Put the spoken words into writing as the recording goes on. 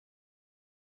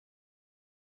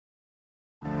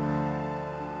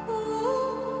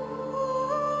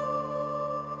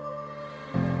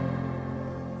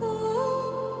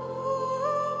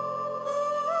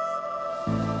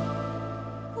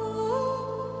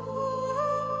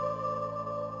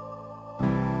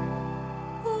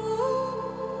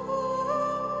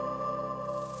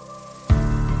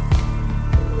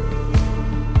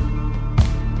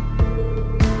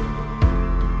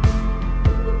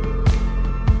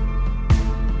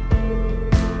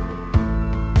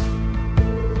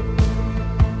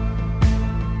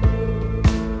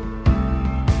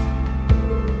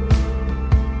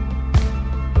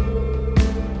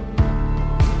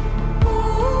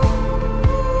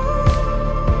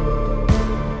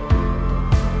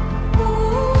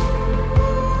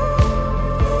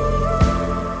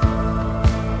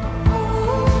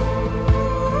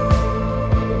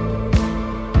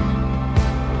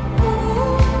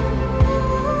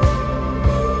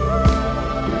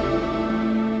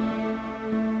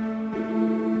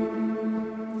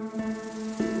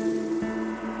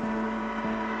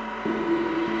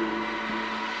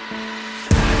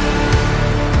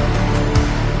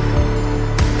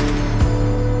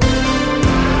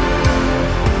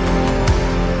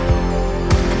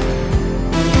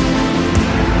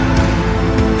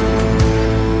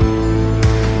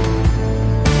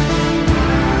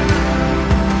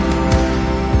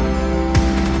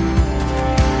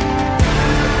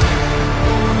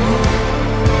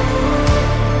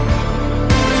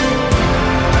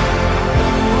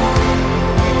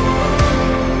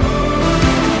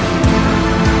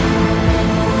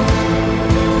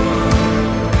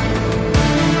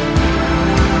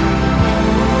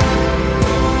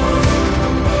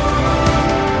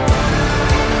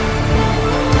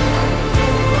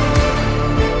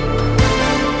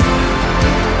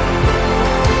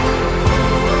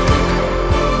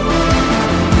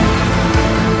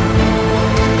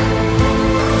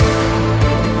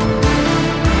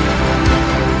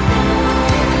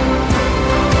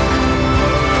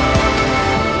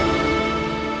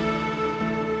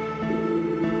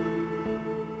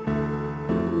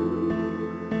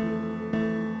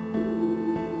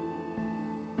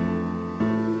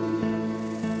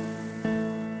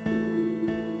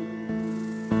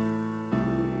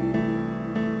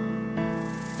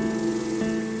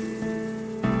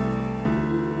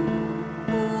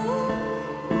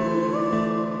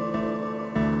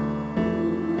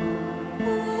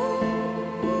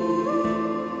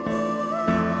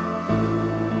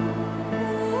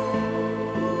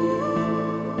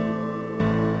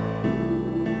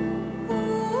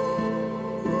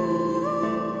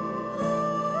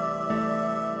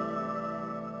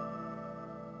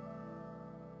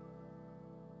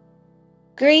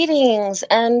Greetings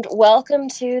and welcome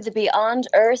to the Beyond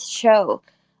Earth show.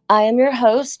 I am your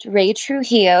host, Ray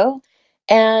Trujillo,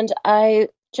 and I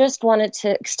just wanted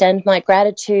to extend my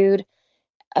gratitude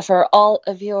for all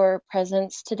of your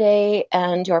presence today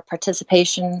and your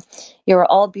participation. You're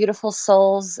all beautiful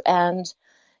souls, and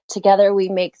together we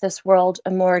make this world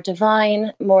a more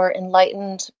divine, more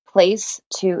enlightened place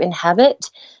to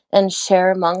inhabit and share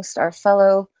amongst our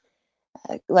fellow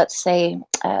let's say,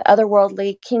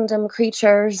 otherworldly kingdom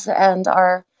creatures and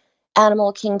our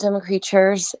animal kingdom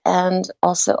creatures and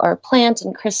also our plant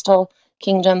and crystal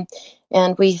kingdom.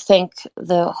 And we thank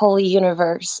the holy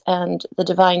universe and the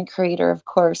divine creator, of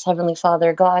course, Heavenly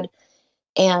Father, God,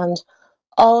 and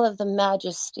all of the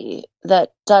majesty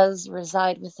that does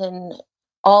reside within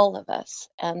all of us.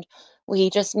 And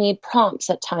we just need prompts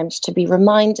at times to be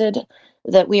reminded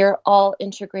that we are all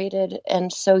integrated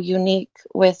and so unique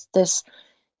with this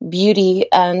beauty,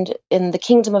 and in the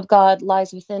kingdom of God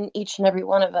lies within each and every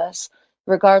one of us,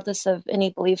 regardless of any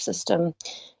belief system.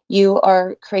 You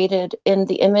are created in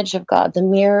the image of God, the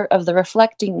mirror of the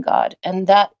reflecting God, and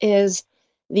that is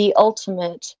the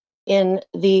ultimate in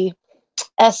the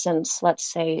essence, let's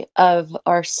say, of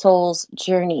our soul's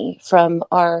journey from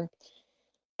our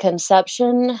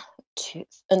conception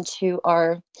into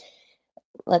our,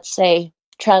 let's say,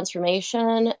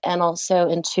 transformation and also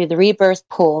into the rebirth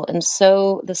pool. And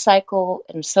so the cycle,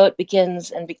 and so it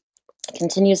begins and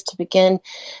continues to begin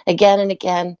again and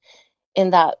again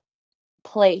in that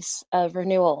place of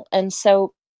renewal. And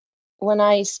so when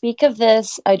I speak of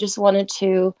this, I just wanted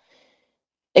to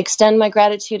extend my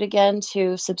gratitude again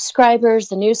to subscribers,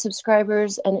 the new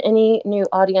subscribers, and any new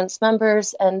audience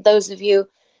members, and those of you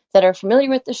that are familiar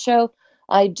with the show.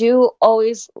 I do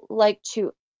always like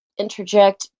to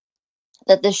interject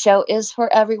that this show is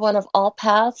for everyone of all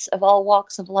paths, of all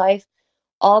walks of life,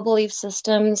 all belief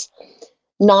systems,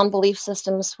 non-belief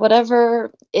systems,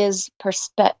 whatever is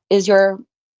your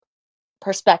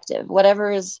perspective,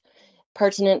 whatever is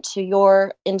pertinent to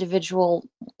your individual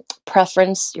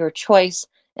preference, your choice.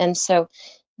 And so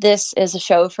this is a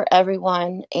show for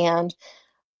everyone. And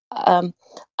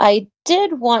I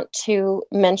did want to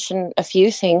mention a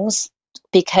few things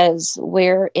because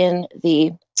we're in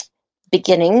the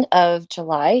beginning of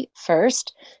July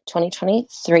 1st,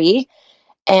 2023,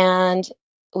 and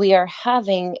we are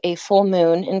having a full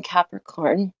moon in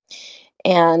Capricorn.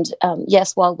 And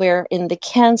yes, while we're in the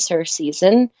Cancer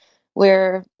season,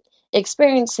 we're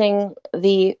experiencing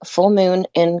the full moon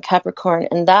in Capricorn,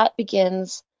 and that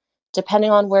begins,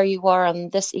 depending on where you are on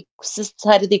this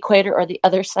side of the equator or the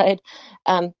other side,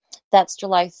 that's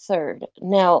July 3rd.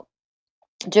 Now,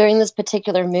 during this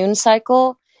particular moon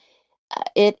cycle,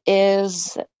 it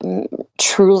is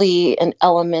truly an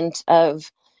element of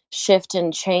shift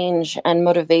and change and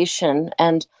motivation,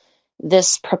 and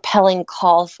this propelling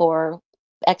call for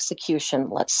execution,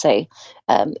 let's say,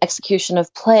 execution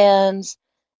of plans,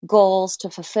 goals to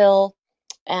fulfill,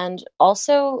 and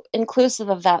also inclusive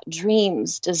of that,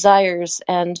 dreams, desires.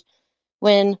 And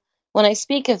when I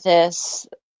speak of this,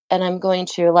 and I'm going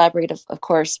to elaborate, of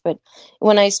course, but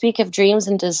when I speak of dreams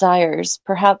and desires,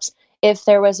 perhaps if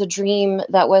there was a dream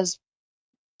that was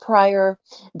prior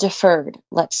deferred,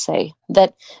 let's say,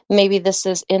 that maybe this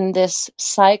is in this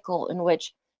cycle in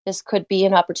which this could be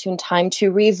an opportune time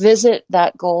to revisit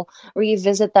that goal,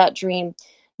 revisit that dream.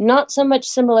 Not so much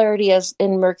similarity as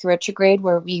in Mercury retrograde,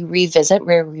 where we revisit,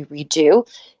 where we redo.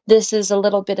 This is a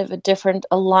little bit of a different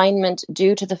alignment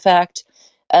due to the fact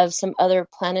of some other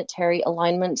planetary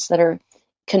alignments that are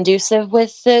conducive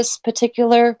with this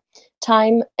particular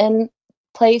time and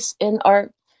place in our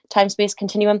time-space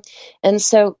continuum. And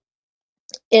so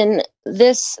in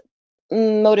this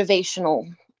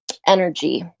motivational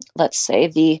energy, let's say,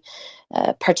 the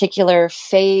particular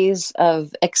phase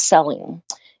of excelling.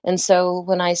 And so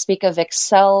when I speak of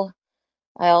excel,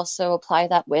 I also apply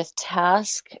that with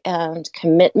task and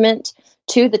commitment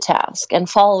to the task and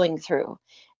following through.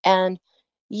 And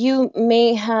you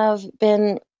may have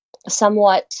been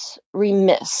somewhat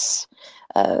remiss.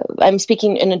 I'm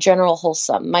speaking in a general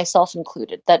wholesome, myself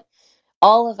included, that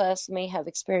all of us may have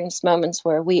experienced moments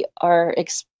where we are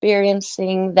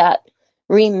experiencing that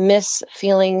remiss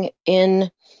feeling in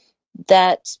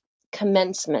that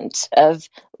commencement of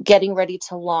getting ready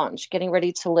to launch, getting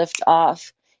ready to lift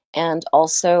off, and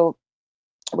also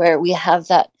where we have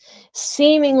that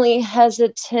seemingly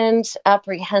hesitant,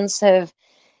 apprehensive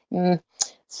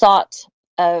thought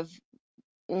of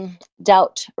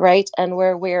doubt, right? And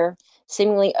where we're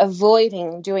seemingly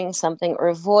avoiding doing something or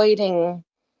avoiding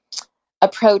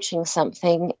approaching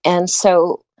something. And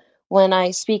so when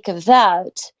I speak of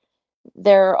that,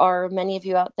 there are many of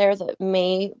you out there that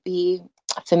may be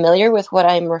familiar with what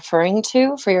I'm referring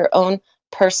to for your own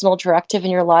personal directive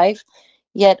in your life.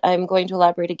 Yet I'm going to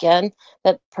elaborate again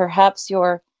that perhaps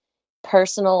your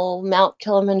personal Mount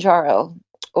Kilimanjaro,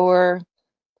 or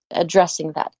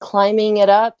addressing that, climbing it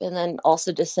up and then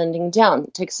also descending down.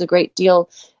 It takes a great deal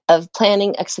of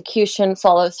planning, execution,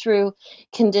 follow through,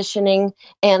 conditioning,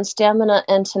 and stamina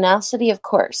and tenacity, of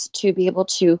course, to be able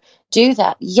to do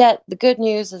that. Yet the good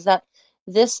news is that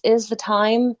this is the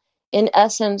time, in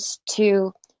essence,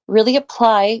 to really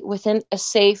apply within a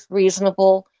safe,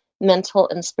 reasonable mental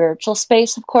and spiritual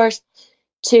space, of course,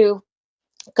 to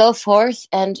go forth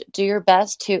and do your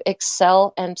best to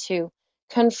excel and to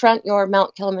confront your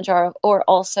Mount Kilimanjaro, or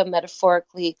also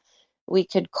metaphorically, we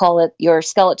could call it your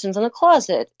skeletons in the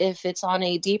closet, if it's on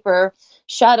a deeper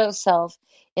shadow self,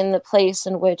 in the place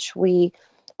in which we,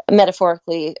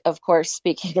 metaphorically, of course,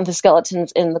 speaking of the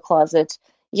skeletons in the closet.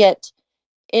 Yet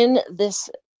in this,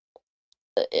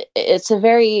 it's a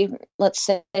very, let's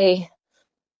say,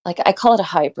 like I call it a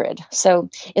hybrid. So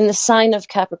in the sign of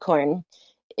Capricorn,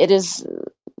 it is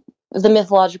the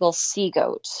mythological sea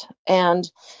goat. And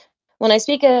when I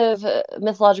speak of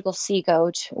mythological sea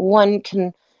goat, one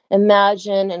can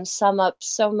imagine and sum up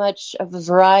so much of a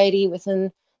variety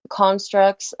within the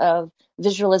constructs of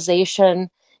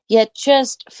visualization, yet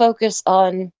just focus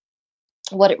on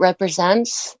what it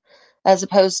represents, as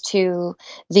opposed to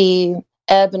the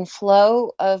ebb and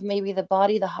flow of maybe the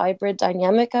body, the hybrid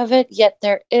dynamic of it. Yet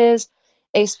there is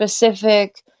a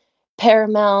specific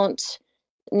paramount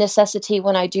necessity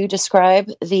when I do describe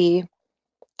the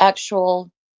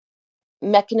actual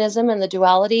mechanism and the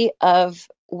duality of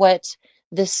what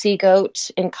the sea goat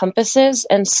encompasses.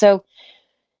 And so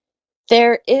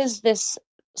there is this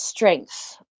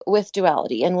strength with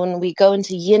duality. And when we go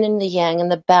into yin and the yang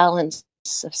and the balance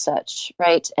of such,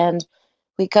 right? And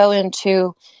we go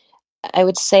into, I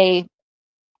would say,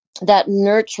 that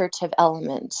nurturative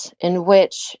element in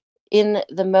which, in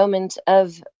the moment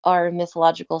of our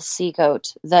mythological sea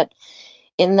goat, that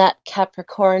in that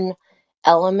Capricorn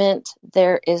element,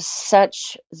 there is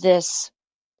such this,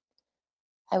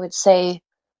 I would say,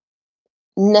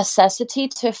 necessity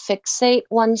to fixate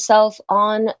oneself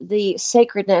on the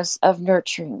sacredness of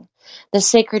nurturing, the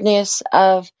sacredness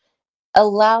of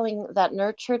allowing that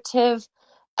nurturative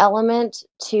element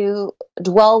to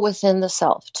dwell within the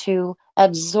self, to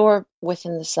absorb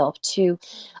within the self, to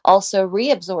also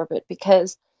reabsorb it,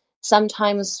 because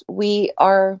sometimes we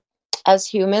are, as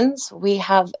humans, we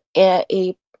have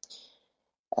a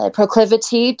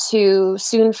proclivity to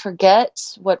soon forget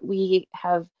what we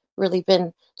have really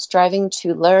been striving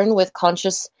to learn with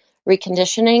conscious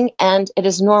reconditioning. And it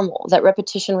is normal that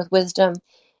repetition with wisdom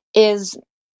is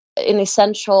an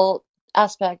essential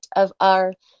aspect of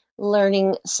our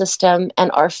learning system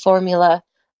and our formula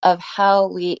of how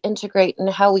we integrate and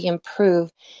how we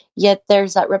improve. Yet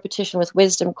there's that repetition with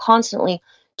wisdom constantly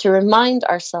to remind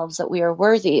ourselves that we are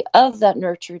worthy of that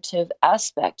nurturative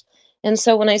aspect. And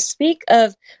so when I speak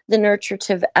of the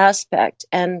nurturative aspect,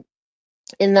 and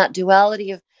in that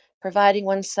duality of providing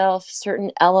oneself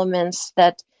certain elements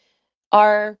that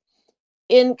are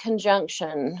in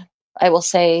conjunction, I will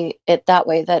say it that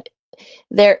way, that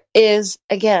there is,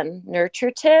 again,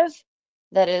 nurturative,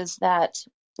 that is that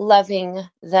loving,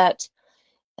 that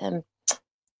um,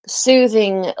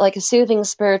 soothing, like a soothing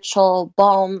spiritual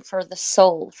balm for the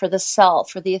soul, for the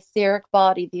self, for the etheric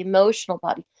body, the emotional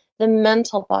body, the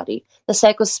mental body, the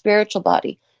psychospiritual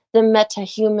body, the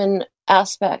meta-human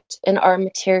aspect in our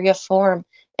materia form.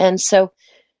 And so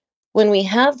when we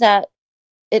have that,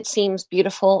 it seems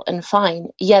beautiful and fine,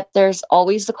 yet there's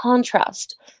always the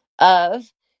contrast of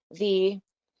the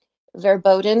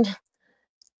verboten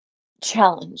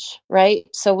challenge, right?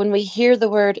 So when we hear the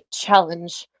word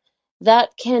challenge, that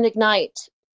can ignite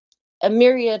a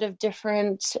myriad of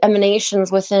different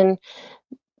emanations within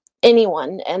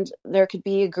anyone. And there could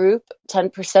be a group,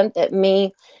 10%, that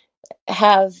may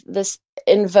have this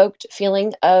invoked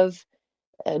feeling of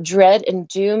dread and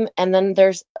doom. And then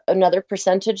there's another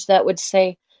percentage that would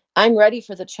say, I'm ready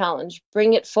for the challenge.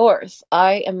 Bring it forth.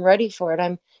 I am ready for it.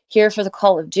 I'm here for the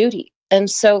call of duty. And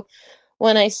so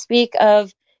when I speak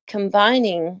of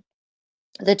combining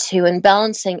the two and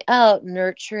balancing out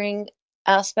nurturing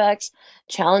aspects,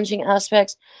 challenging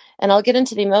aspects, and I'll get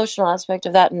into the emotional aspect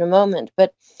of that in a moment.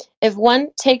 But if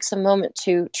one takes a moment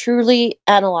to truly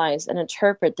analyze and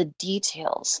interpret the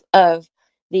details of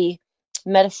the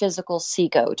metaphysical sea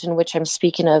goat in which I'm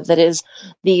speaking of, that is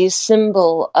the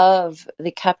symbol of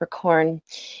the Capricorn,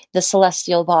 the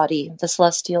celestial body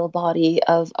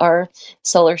of our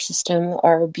solar system,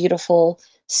 our beautiful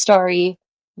starry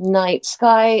night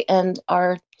sky, and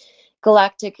our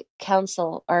galactic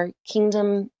council, our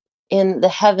kingdom in the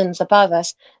heavens above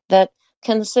us that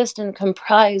consist and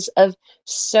comprise of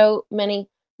so many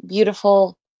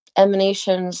beautiful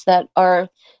emanations that are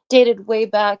dated way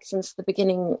back since the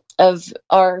beginning of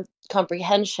our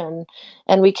comprehension.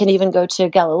 And we can even go to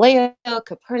Galileo,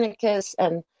 Copernicus,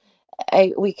 and I'm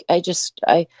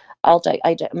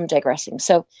digressing.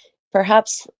 So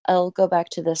perhaps I'll go back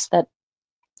to this, that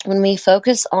when we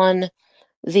focus on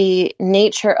the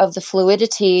nature of the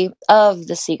fluidity of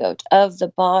the sea goat, of the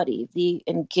body, the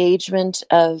engagement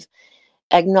of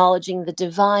acknowledging the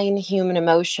divine human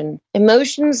emotion.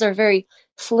 Emotions are very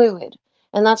fluid.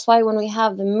 And that's why when we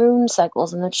have the moon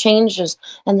cycles and the changes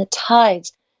and the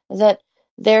tides, that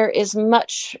there is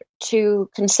much to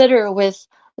consider with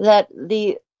that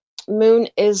the moon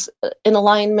is in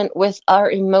alignment with our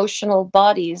emotional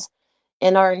bodies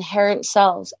in our inherent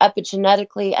selves,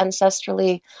 epigenetically,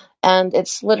 ancestrally, and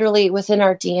it's literally within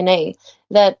our DNA,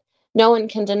 that no one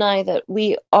can deny that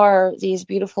we are these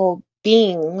beautiful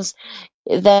beings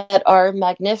that are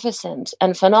magnificent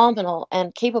and phenomenal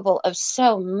and capable of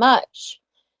so much,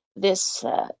 this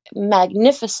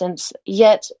magnificence,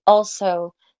 yet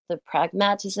also the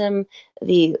pragmatism,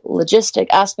 the logistic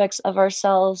aspects of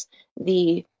ourselves,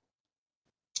 the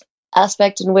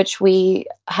aspect in which we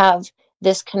have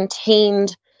this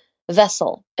contained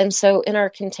vessel. And so in our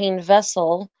contained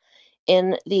vessel,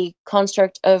 in the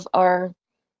construct of our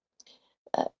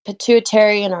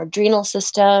pituitary and our adrenal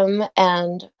system,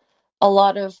 and a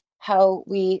lot of how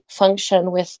we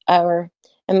function with our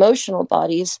emotional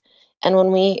bodies. And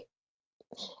when we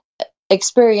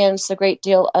experience a great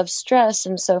deal of stress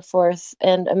and so forth,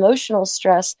 and emotional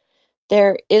stress,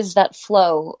 there is that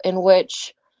flow in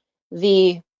which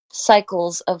the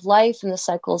cycles of life and the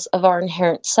cycles of our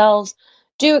inherent selves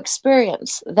do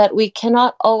experience, that we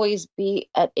cannot always be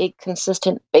at a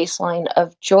consistent baseline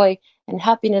of joy and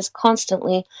happiness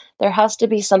constantly. There has to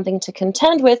be something to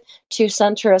contend with to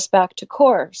center us back to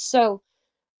core. So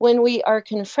when we are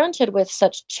confronted with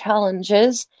such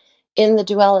challenges in the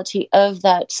duality of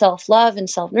that self-love and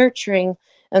self-nurturing,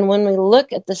 and when we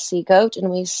look at the sea goat and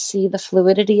we see the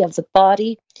fluidity of the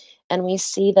body, and we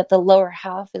see that the lower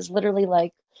half is literally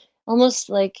like almost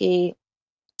like a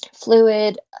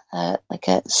fluid, like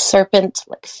a serpent,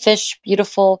 like fish,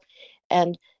 beautiful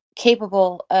and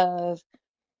capable of,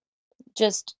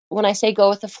 just when I say go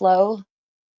with the flow,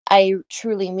 I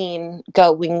truly mean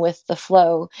going with the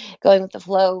flow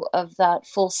of that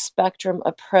full spectrum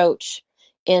approach,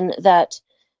 in that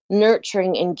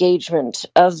nurturing engagement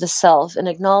of the self, and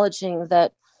acknowledging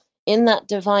that in that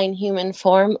divine human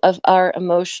form of our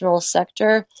emotional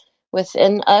sector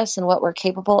within us and what we're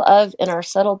capable of in our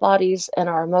subtle bodies and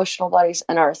our emotional bodies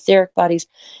and our etheric bodies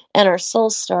and our soul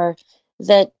star,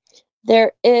 that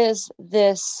there is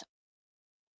this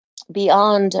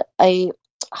beyond a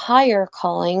higher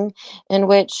calling, in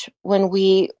which when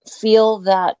we feel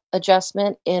that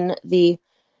adjustment in the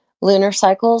lunar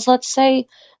cycles, let's say,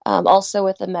 also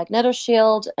with the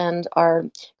magnetoshield and our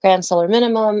grand solar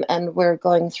minimum, and we're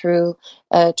going through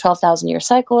a 12,000 year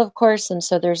cycle, of course, and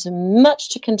so there's much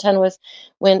to contend with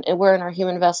when we're in our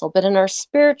human vessel, but in our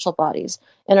spiritual bodies,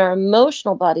 in our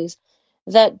emotional bodies,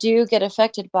 that do get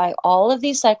affected by all of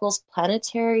these cycles,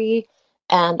 planetary,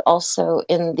 and also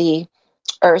in the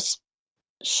Earth's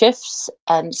shifts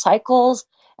and cycles,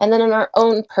 and then in our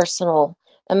own personal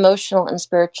emotional and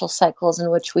spiritual cycles, in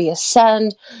which we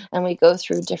ascend and we go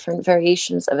through different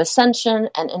variations of ascension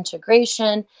and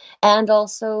integration, and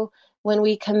also when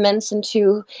we commence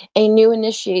into a new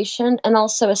initiation and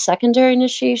also a secondary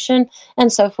initiation, and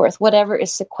so forth, whatever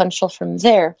is sequential from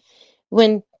there.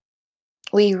 When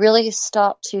we really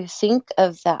stop to think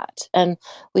of that, and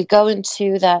we go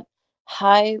into that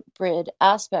hybrid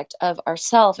aspect of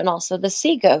ourself, and also the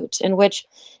sea goat, in which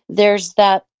there's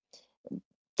that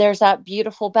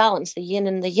beautiful balance, the yin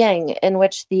and the yang, in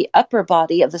which the upper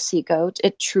body of the sea goat,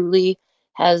 it truly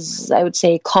has, I would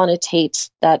say,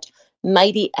 connotates that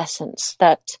mighty essence,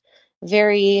 that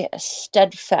very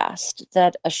steadfast,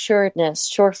 that assuredness,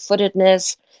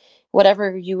 sure-footedness,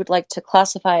 whatever you would like to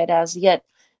classify it as, yet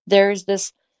there's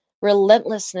this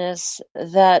relentlessness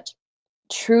that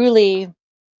truly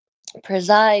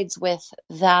presides with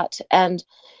that, and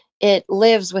it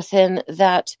lives within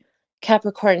that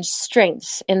Capricorn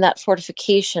strength, in that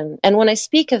fortification. And when I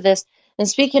speak of this, and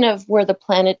speaking of where the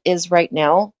planet is right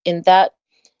now in that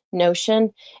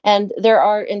notion, and there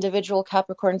are individual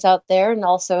Capricorns out there, and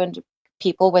also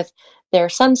people with their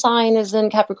sun sign is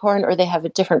in Capricorn, or they have a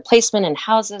different placement in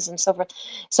houses and so forth.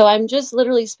 So I'm just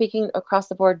literally speaking across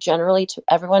the board generally to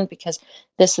everyone, because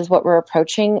this is what we're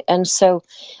approaching. And so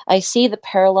I see the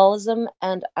parallelism,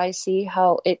 and I see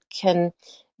how it can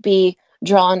be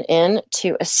drawn in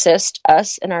to assist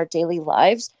us in our daily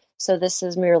lives. So this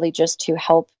is merely just to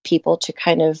help people to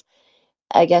kind of,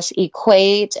 I guess,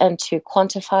 equate and to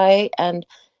quantify and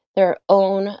their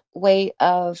own way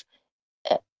of,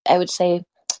 I would say,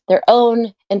 their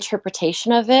own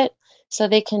interpretation of it. So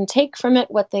they can take from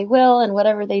it what they will, and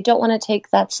whatever they don't want to take,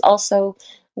 that's also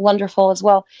wonderful as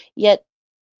well. Yet,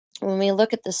 when we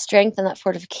look at the strength and that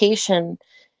fortification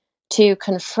to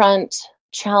confront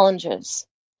challenges,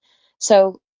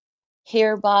 so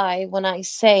hereby, when I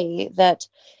say that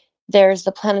there's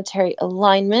the planetary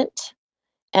alignment,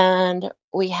 and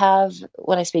we have,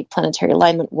 when I speak planetary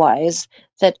alignment wise,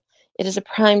 that it is a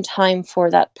prime time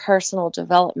for that personal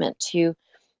development to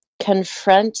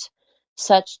confront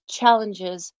such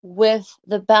challenges with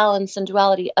the balance and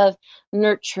duality of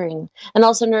nurturing, and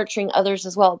also nurturing others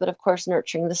as well, but of course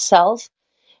nurturing the self.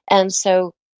 And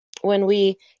so when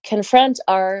we confront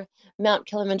our Mount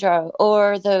Kilimanjaro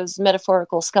or those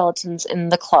metaphorical skeletons in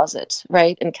the closet,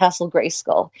 right, in Castle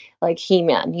Grayskull, like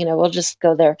He-Man, we'll just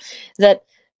go there, that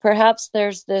perhaps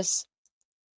there's this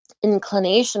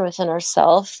inclination within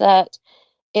ourselves that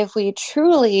if we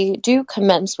truly do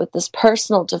commence with this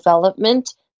personal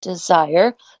development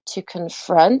desire to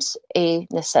confront a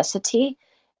necessity,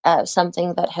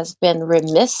 something that has been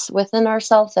remiss within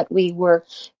ourselves, that we were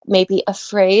maybe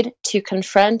afraid to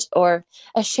confront or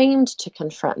ashamed to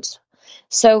confront.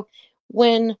 So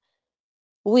when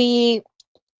we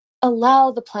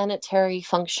allow the planetary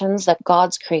functions that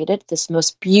God's created, this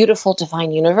most beautiful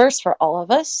divine universe for all of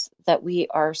us, that we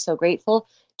are so grateful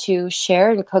to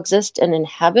share and coexist and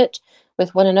inhabit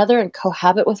with one another and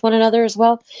cohabit with one another as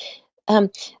well.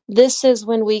 This is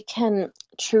when we can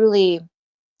truly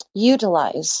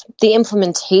utilize the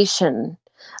implementation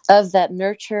of that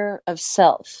nurture of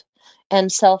self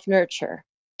and self-nurture.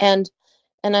 And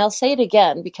I'll say it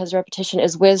again, because repetition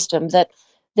is wisdom, that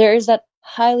there is that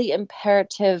highly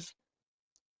imperative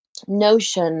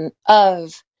notion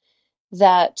of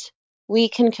that we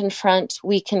can confront,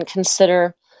 we can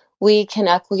consider, we can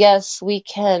acquiesce, we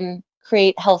can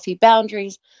create healthy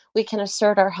boundaries, we can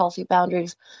assert our healthy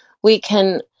boundaries, we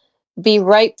can be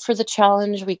ripe for the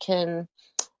challenge, we can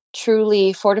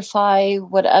truly fortify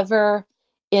whatever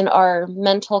in our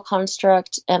mental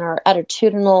construct and our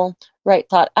attitudinal right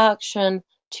thought action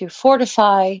to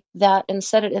fortify that and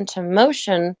set it into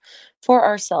motion for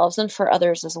ourselves and for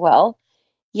others as well.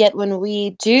 Yet when we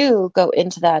do go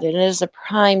into that, and it is a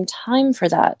prime time for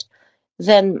that,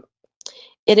 then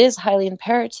it is highly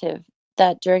imperative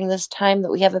that during this time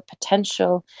that we have a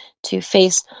potential to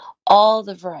face all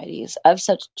the varieties of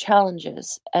such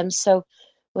challenges. And so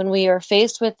when we are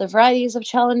faced with the varieties of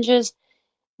challenges,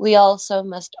 we also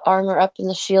must armor up in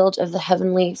the shield of the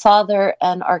Heavenly Father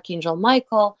and Archangel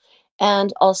Michael,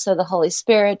 and also the Holy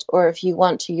Spirit, or if you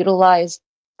want to utilize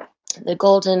the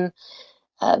golden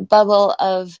bubble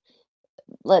of,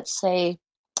 let's say,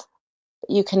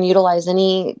 you can utilize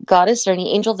any goddess or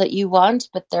any angel that you want,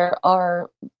 but there are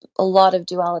a lot of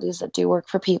dualities that do work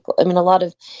for people. I mean, a lot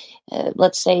of,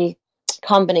 let's say,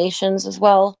 combinations as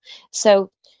well.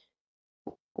 So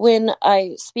when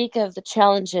I speak of the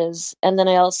challenges, and then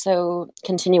I also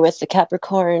continue with the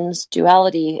Capricorn's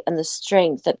duality and the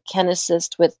strength that can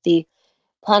assist with the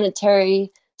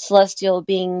planetary celestial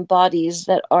being bodies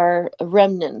that are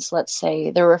remnants, let's say,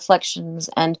 they're reflections,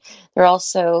 and they're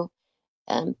also,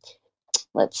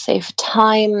 let's say,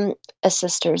 time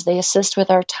assisters. They assist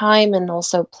with our time and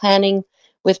also planning,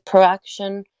 with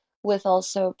proaction, with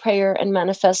also prayer and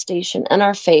manifestation, and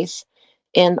our faith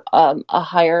in a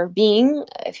higher being,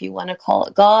 if you want to call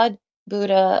it God,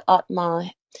 Buddha, Atma,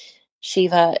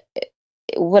 Shiva,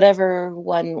 whatever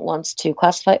one wants to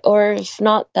classify, or if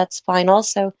not, that's fine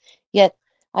also. Yet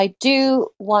I do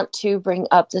want to bring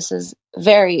up, this is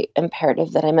very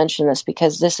imperative that I mention this,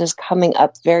 because this is coming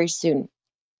up very soon,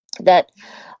 that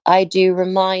I do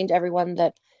remind everyone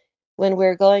that when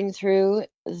we're going through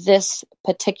this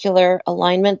particular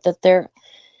alignment, that there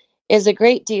is a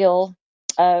great deal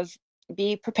of,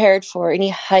 be prepared for any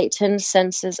heightened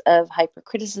senses of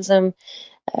hypercriticism,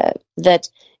 that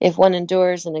if one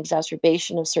endures an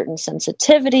exacerbation of certain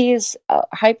sensitivities,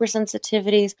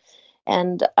 hypersensitivities,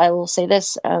 and I will say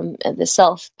this, the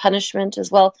self-punishment as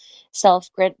well,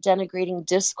 self-denigrating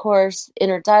discourse,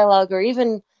 inner dialogue, or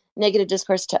even negative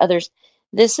discourse to others,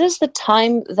 this is the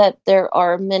time that there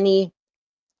are many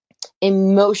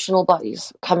emotional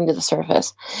bodies coming to the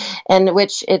surface, and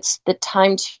which it's the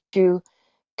time to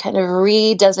kind of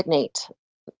redesignate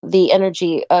the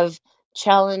energy of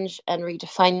challenge and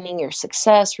redefining your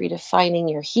success,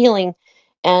 redefining your healing,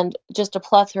 and just a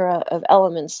plethora of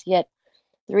elements. Yet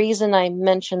the reason I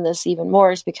mention this even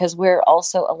more is because we're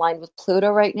also aligned with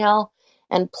Pluto right now,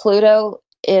 And Pluto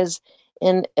is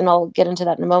and I'll get into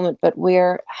that in a moment, but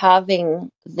we're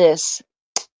having this,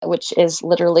 which is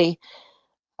literally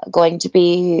going to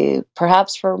be,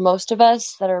 perhaps for most of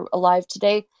us that are alive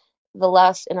today, the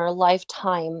last in our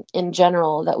lifetime in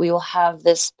general that we will have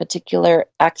this particular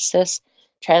axis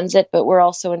transit. But we're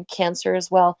also in Cancer as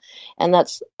well, and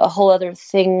that's a whole other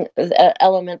thing,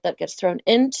 element that gets thrown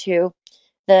into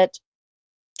that.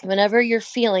 Whenever you're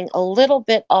feeling a little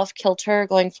bit off kilter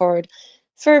going forward,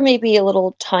 for maybe a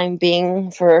little time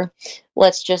being, for,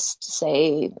 let's just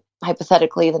say,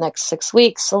 hypothetically, the next 6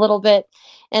 weeks, a little bit,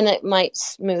 and it might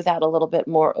smooth out a little bit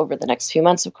more over the next few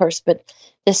months, of course, but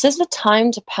this is the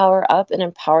time to power up and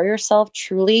empower yourself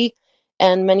truly.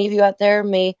 And many of you out there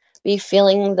may be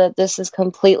feeling that this is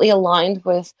completely aligned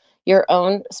with your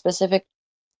own specific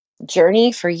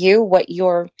journey for you, what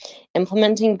you're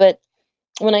implementing. But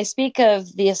when I speak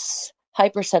of this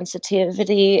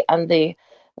hypersensitivity and the,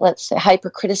 let's say,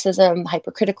 hypercriticism,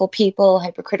 hypercritical people,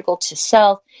 hypercritical to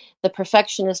self, the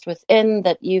perfectionist within,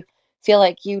 that you feel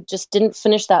like you just didn't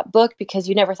finish that book because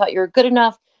you never thought you were good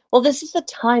enough. Well, this is the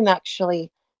time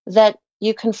actually that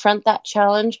you confront that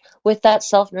challenge with that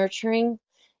self-nurturing.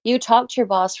 You talk to your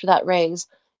boss for that raise.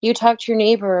 You talk to your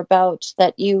neighbor about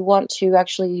that you want to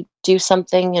actually do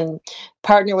something and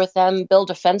partner with them, build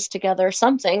a fence together,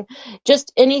 something,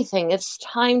 just anything. It's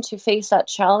time to face that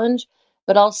challenge,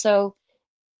 but also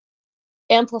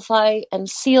amplify and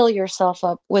seal yourself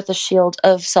up with a shield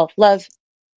of self-love.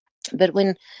 But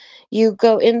when you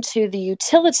go into the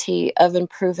utility of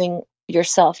improving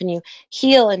yourself and you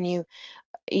heal and you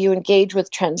engage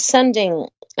with transcending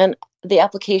and the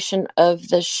application of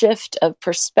the shift of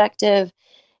perspective,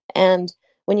 and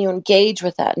when you engage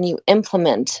with that and you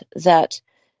implement that,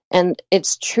 and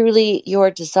it's truly your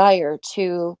desire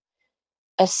to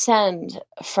ascend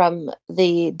from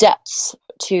the depths,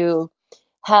 to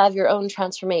have your own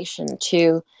transformation,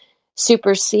 to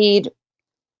supersede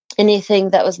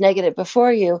anything that was negative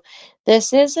before you,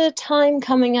 this is a time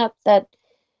coming up that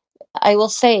I will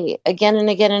say again and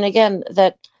again and again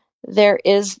that there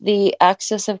is the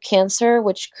axis of Cancer,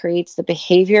 which creates the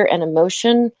behavior and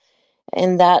emotion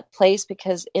in that place,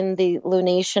 because in the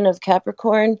lunation of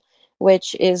Capricorn,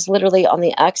 which is literally on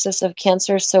the axis of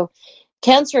Cancer, so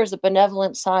Cancer is a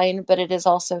benevolent sign, but it is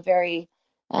also very,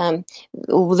 um,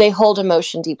 they hold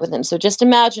emotion deep within. So just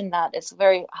imagine that. It's a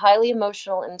very highly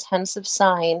emotional, intensive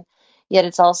sign, yet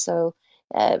it's also,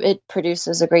 it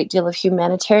produces a great deal of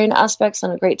humanitarian aspects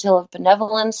and a great deal of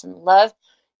benevolence and love,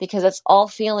 because it's all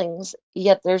feelings,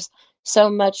 yet there's so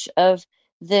much of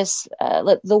this,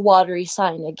 the watery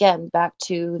sign, again, back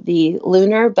to the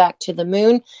lunar, back to the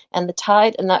moon and the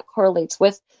tide, and that correlates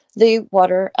with the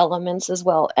water elements as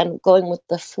well, and going with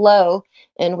the flow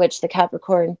in which the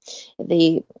Capricorn,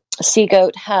 the sea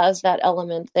goat, has that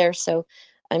element there. So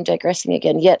I'm digressing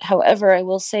again. Yet, however, I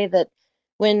will say that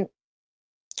when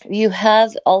you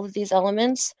have all of these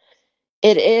elements,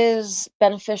 it is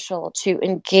beneficial to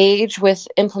engage with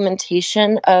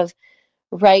implementation of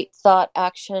right thought,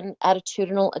 action,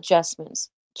 attitudinal adjustments.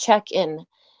 Check in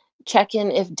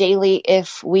if daily,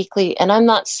 if weekly. And I'm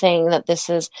not saying that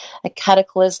this is a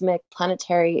cataclysmic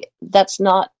planetary.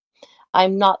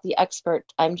 I'm not the expert.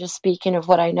 I'm just speaking of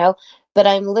what I know. But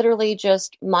I'm literally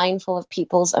just mindful of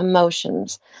people's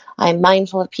emotions. I'm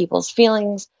mindful of people's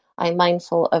feelings. I'm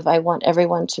mindful of, I want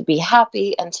everyone to be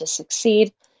happy and to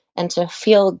succeed and to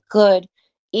feel good,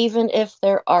 even if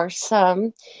there are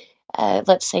some,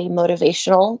 let's say,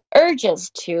 motivational urges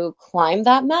to climb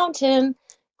that mountain,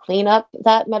 clean up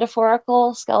that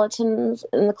metaphorical skeletons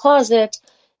in the closet,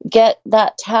 get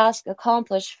that task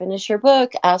accomplished, finish your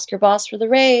book, ask your boss for the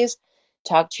raise,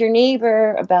 talk to your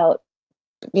neighbor about,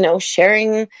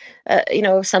 sharing,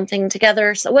 something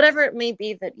together. So whatever it may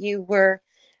be that you were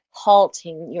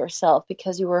halting yourself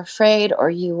because you were afraid or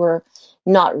you were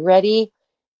not ready,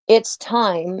 it's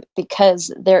time,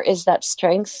 because there is that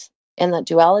strength and that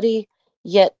duality,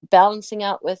 yet balancing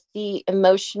out with the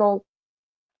emotional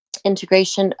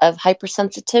integration of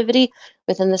hypersensitivity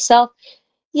within the self.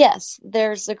 Yes,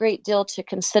 there's a great deal to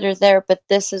consider there, but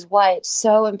this is why it's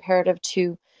so imperative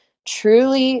to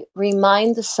truly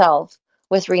remind the self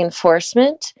with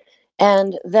reinforcement,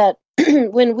 and that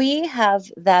when we have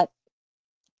that,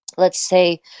 let's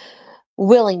say,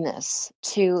 willingness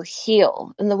to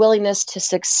heal and the willingness to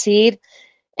succeed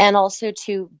and also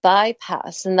to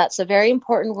bypass, and that's a very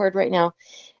important word right now,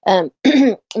 when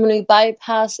we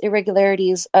bypass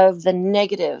irregularities of the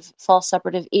negative false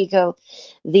separative ego,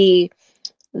 the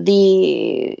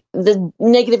the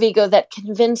negative ego that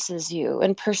convinces you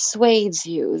and persuades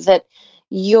you that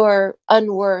you're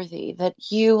unworthy, that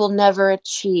you will never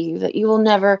achieve, that you will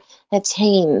never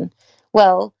attain.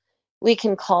 Well, we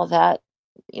can call that,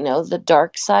 the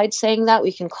dark side saying that.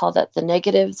 We can call that the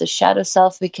negative, the shadow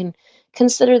self. We can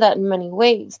consider that in many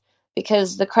ways,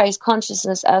 because the Christ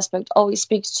consciousness aspect always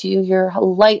speaks to you, your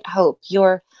light hope,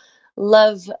 your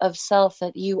love of self,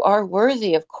 that you are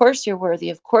worthy. Of course you're worthy.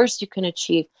 Of course you can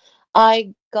achieve.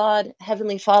 I, God,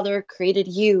 Heavenly Father, created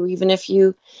you. Even if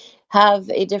you have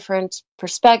a different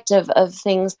perspective of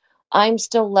things, I'm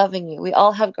still loving you. We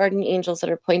all have guardian angels that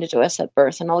are pointed to us at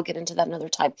birth, and I'll get into that another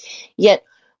time. Yet,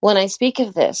 when I speak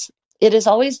of this, it is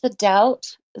always the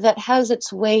doubt that has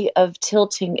its way of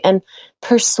tilting and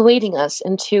persuading us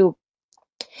into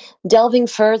delving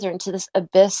further into this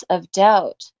abyss of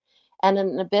doubt and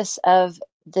an abyss of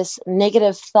this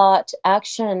negative thought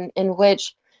action, in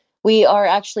which we are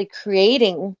actually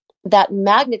creating that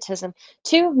magnetism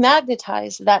to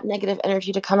magnetize that negative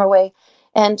energy to come our way.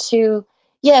 And to,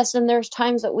 yes, and there's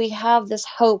times that we have this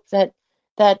hope that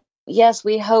yes,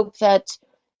 we hope that,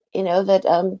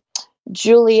 that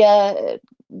Julia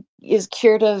is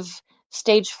cured of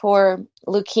stage 4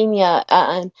 leukemia,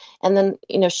 and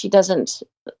then, she doesn't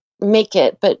make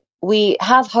it, but we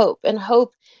have hope, and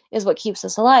hope is what keeps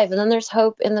us alive. And then there's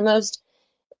hope in the most,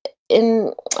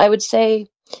 I would say,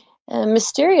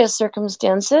 mysterious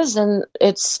circumstances, and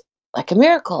it's like a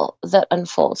miracle that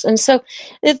unfolds. And so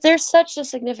there's such a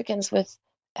significance with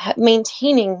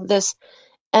maintaining this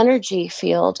energy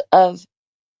field of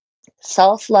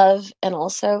self-love, and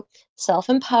also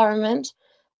self-empowerment,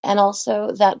 and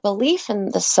also that belief in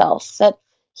the self, that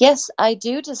yes, I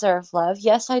do deserve love.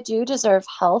 Yes, I do deserve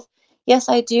health. Yes,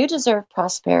 I do deserve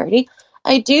prosperity.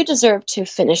 I do deserve to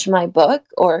finish my book,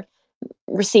 or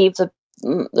receive the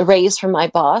raise from my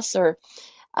boss, or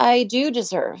I do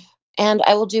deserve. And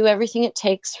I will do everything it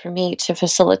takes for me to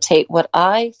facilitate what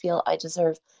I feel I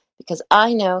deserve, because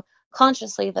I know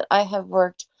consciously that I have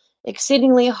worked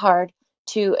exceedingly hard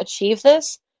to achieve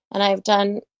this. And I've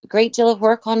done a great deal of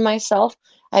work on myself.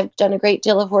 I've done a great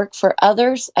deal of work for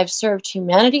others. I've served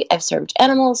humanity. I've served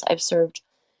animals. I've served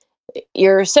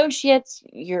your associates,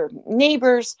 your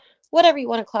neighbors, whatever you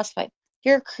want to classify.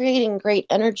 You're creating great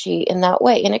energy in that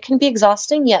way. And it can be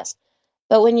exhausting, yes.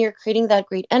 But when you're creating that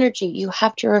great energy, you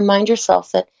have to remind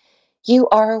yourself that you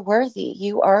are worthy,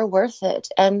 you are worth it,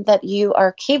 and that you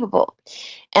are capable.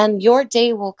 And your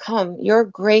day will come. Your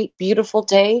great, beautiful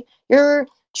day, your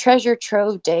treasure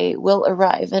trove day will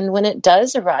arrive. And when it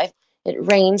does arrive,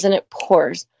 it rains and it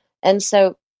pours. And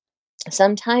so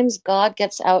sometimes God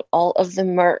gets out all of the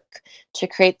murk to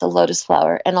create the lotus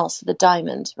flower and also the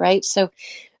diamond, right? So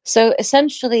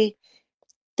essentially,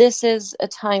 this is a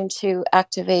time to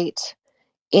activate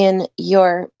in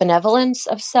your benevolence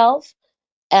of self.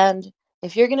 And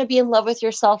if you're going to be in love with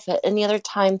yourself at any other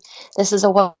time, this is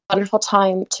a wonderful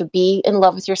time to be in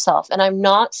love with yourself. And I'm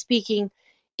not speaking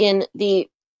in the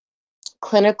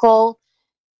clinical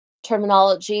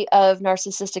terminology of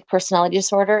narcissistic personality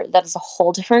disorder. That is a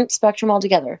whole different spectrum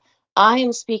altogether. I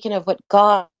am speaking of what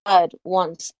God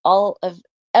wants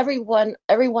every one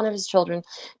of his children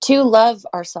to love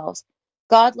ourselves.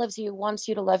 God loves you, wants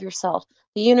you to love yourself.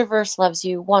 The universe loves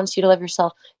you, wants you to love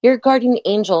yourself. Your guardian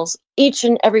angels, each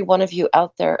and every one of you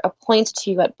out there, appointed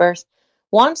to you at birth,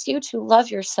 wants you to love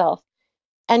yourself,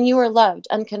 and you are loved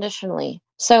unconditionally.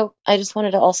 So I just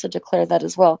wanted to also declare that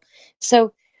as well.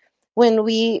 So when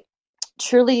we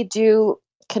truly do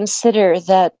consider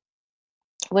that,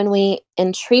 when we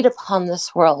entreat upon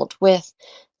this world with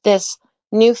this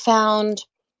newfound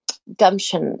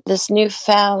gumption, this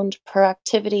newfound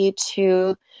proactivity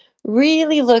to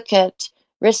really look at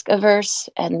risk averse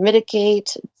and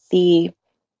mitigate the,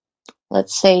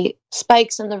 let's say,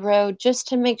 spikes in the road, just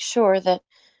to make sure that,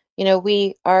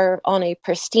 we are on a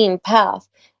pristine path.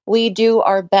 We do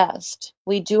our best.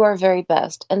 We do our very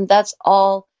best. And that's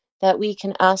all that we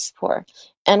can ask for.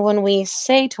 And when we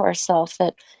say to ourselves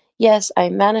that, yes,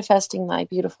 I'm manifesting my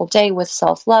beautiful day with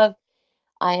self-love,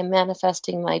 I am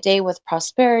manifesting my day with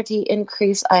prosperity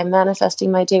increase, I am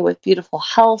manifesting my day with beautiful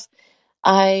health,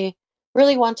 I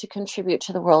really want to contribute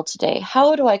to the world today.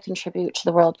 How do I contribute to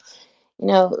the world?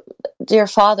 Dear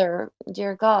Father,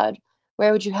 dear God,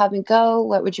 where would you have me go?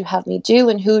 What would you have me do?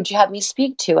 And who would you have me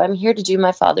speak to? I'm here to do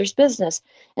my Father's business.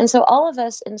 And so all of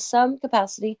us in some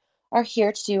capacity are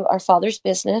here to do our Father's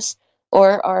business,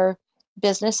 or our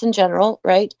business in general,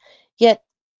 right? Yet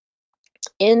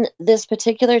in this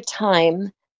particular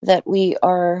time that we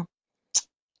are,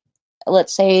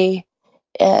 let's say,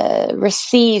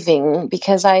 receiving,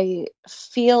 because I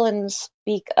feel and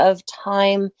speak of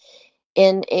time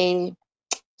in a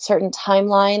certain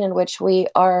timeline in which we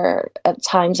are at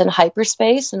times in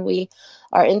hyperspace, and we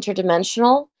are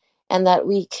interdimensional, and that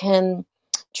we can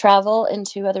travel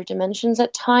into other dimensions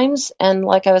at times. And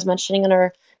like I was mentioning in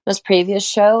our most previous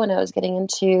show, and I was getting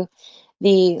into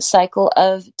the cycle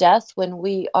of death when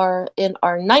we are in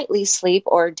our nightly sleep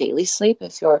or daily sleep,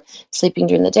 if you're sleeping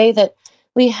during the day, that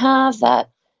we have that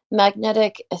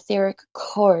magnetic etheric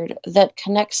cord that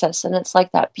connects us. And it's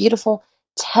like that beautiful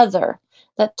tether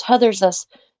that tethers us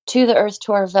to the earth,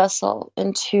 to our vessel,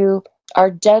 and to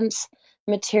our dense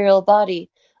material body.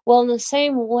 Well, in the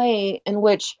same way in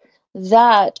which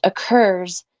that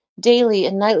occurs daily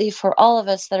and nightly for all of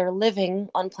us that are living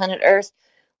on planet Earth,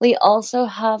 we also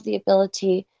have the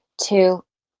ability to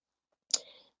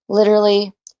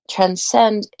literally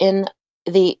transcend in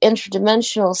the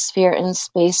interdimensional sphere and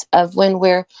space of when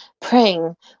we're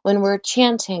praying, when we're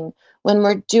chanting, when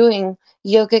we're doing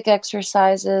yogic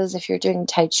exercises, if you're doing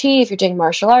Tai Chi, if you're doing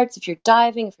martial arts, if you're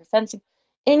diving, if you're fencing,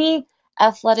 any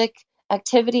athletic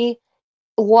activity,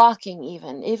 walking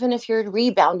even if you're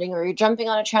rebounding or you're jumping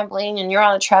on a trampoline and you're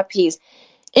on a trapeze,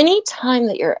 any time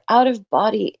that you're out of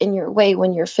body in your way,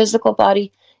 when your physical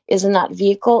body is in that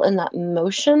vehicle, in that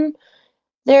motion,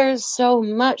 there's so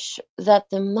much that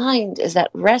the mind is at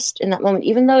rest in that moment.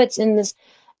 Even though it's in this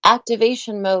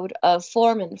activation mode of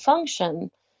form and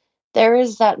function, there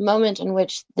is that moment in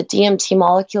which the DMT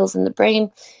molecules in the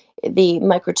brain, the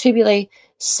microtubulae,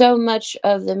 so much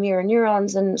of the mirror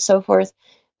neurons and so forth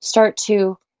start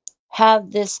to have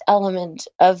this element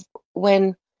of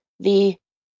when the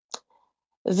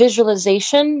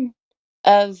visualization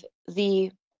of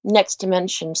the next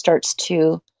dimension starts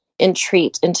to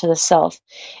entreat into the self.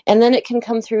 And then it can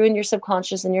come through in your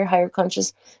subconscious and your higher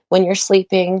conscious when you're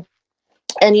sleeping.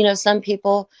 And, some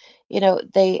people,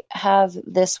 they have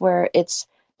this where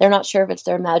they're not sure if it's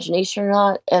their imagination or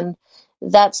not. And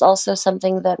that's also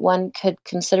something that one could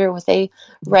consider if they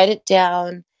write it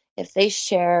down, if they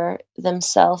share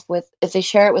if they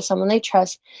share it with someone they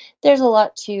trust. There's a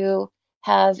lot to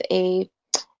have a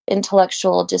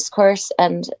intellectual discourse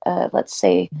and let's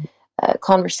say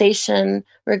conversation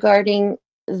regarding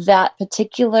that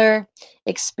particular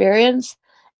experience.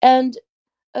 And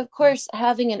of course,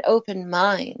 having an open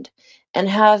mind and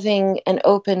having an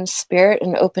open spirit,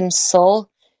 an open soul,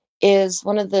 is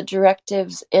one of the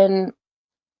directives in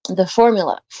the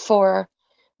formula for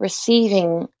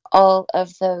receiving all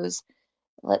of those,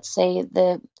 let's say,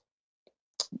 the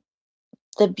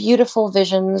beautiful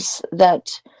visions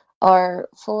that are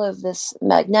full of this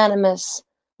magnanimous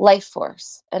life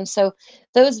force. And so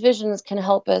those visions can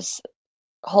help us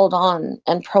hold on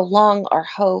and prolong our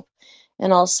hope,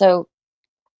 and also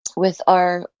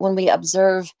when we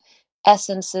observe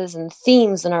essences and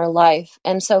themes in our life.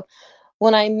 And so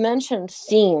when I mention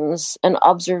themes and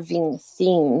observing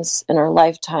themes in our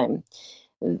lifetime,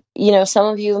 some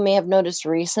of you may have noticed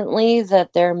recently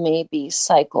that there may be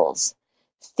cycles,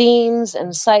 themes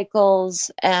and cycles,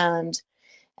 and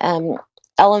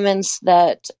elements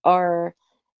that are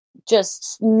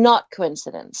just not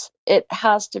coincidence. It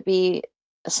has to be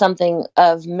something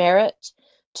of merit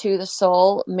to the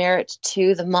soul, merit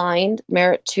to the mind,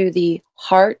 merit to the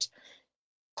heart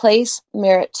place,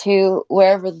 merit to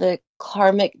wherever the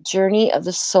karmic journey of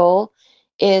the soul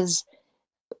is,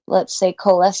 let's say,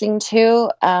 coalescing to.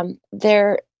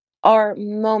 There are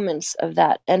moments of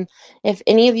that. And if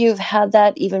any of you have had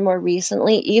that even more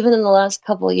recently, even in the last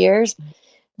couple of years,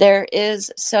 there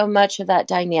is so much of that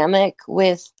dynamic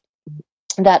with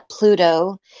that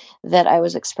Pluto that I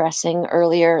was expressing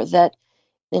earlier, that,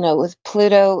 with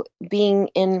Pluto being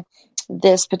in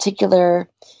this particular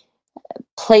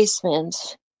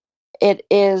placement,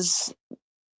 it's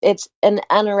an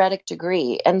anaretic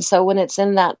degree. And so when it's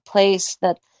in that place,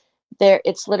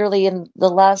 it's literally in the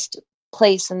last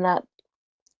place in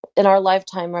our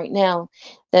lifetime right now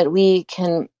that we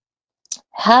can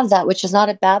have that, which is not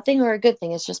a bad thing or a good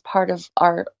thing. It's just part of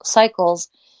our cycles.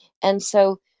 And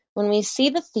so when we see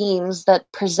the themes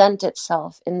that present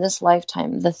itself in this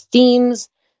lifetime, the themes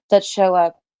that show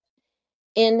up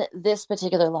in this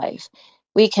particular life,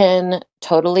 we can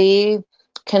totally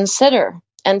consider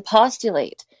and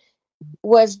postulate,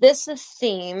 was this a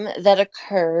theme that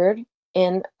occurred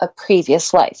in a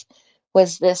previous life?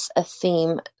 Was this a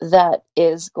theme that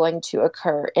is going to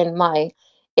occur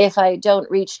if I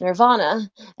don't reach nirvana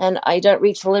and I don't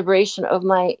reach the liberation of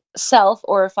myself,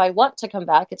 or if I want to come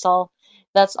back? That's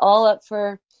all up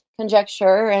for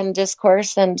conjecture and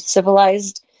discourse and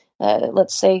civilized,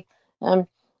 let's say,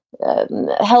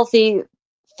 healthy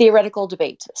theoretical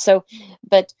debate. So,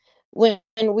 but when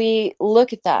we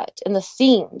look at that and the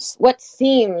themes, what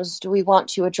themes do we want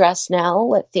to address now?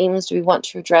 What themes do we want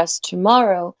to address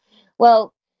tomorrow?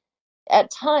 Well,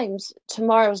 at times,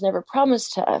 tomorrow is never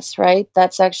promised to us, right?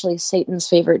 That's actually Satan's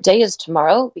favorite day, is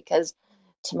tomorrow, because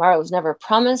tomorrow is never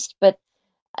promised,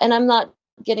 and I'm not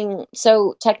getting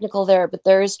so technical there, but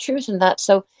there is truth in that.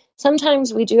 So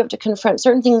sometimes we do have to confront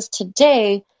certain things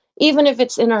today, even if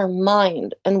it's in our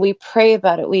mind, and we pray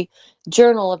about it, we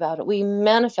journal about it, we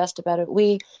manifest about it,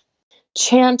 we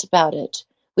chant about it,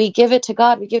 we give it to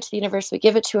God, we give it to the universe, we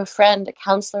give it to a friend, a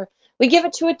counselor, we give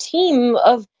it to a team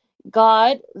of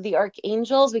God, the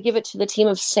archangels, we give it to the team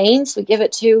of saints, we give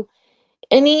it to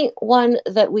anyone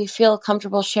that we feel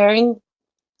comfortable sharing,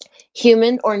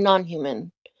 human or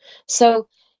non-human. So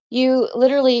you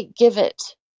literally give it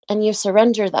and you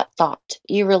surrender that thought.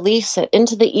 You release it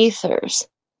into the ethers.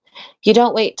 You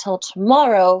don't wait till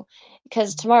tomorrow,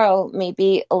 because tomorrow may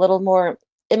be a little more,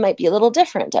 it might be a little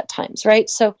different at times, right?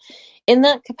 So in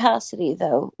that capacity,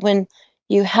 though, when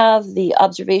you have the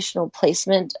observational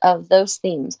placement of those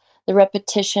themes, the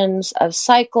repetitions of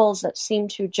cycles that seem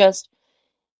to just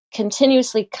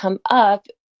continuously come up,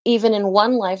 even in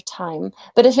one lifetime,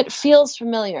 but if it feels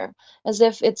familiar, as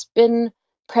if it's been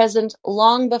present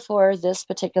long before this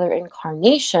particular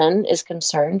incarnation is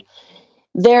concerned,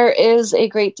 there is a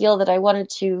great deal that I wanted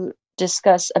to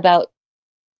discuss about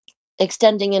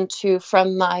extending into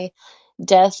from my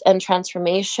death and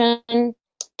transformation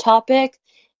topic,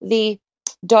 the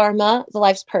Dharma, the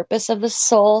life's purpose of the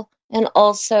soul, and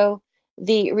also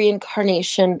the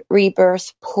reincarnation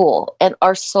rebirth pool and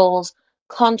our soul's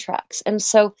contracts. And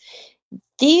so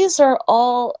these are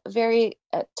all very,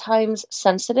 at times,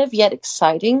 sensitive yet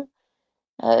exciting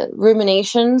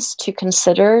ruminations to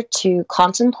consider, to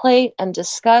contemplate and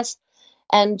discuss,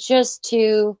 and just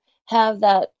to have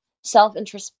that self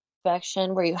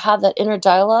introspection where you have that inner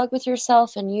dialogue with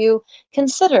yourself and you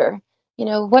consider,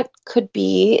 what could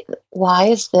be, why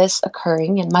is this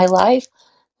occurring in my life?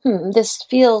 This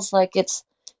feels like it's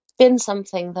been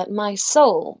something that my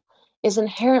soul is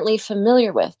inherently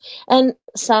familiar with. And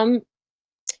some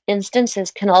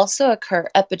instances can also occur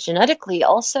epigenetically,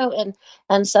 also and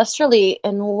ancestrally,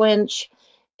 in which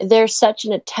there's such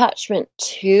an attachment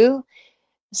to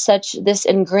such this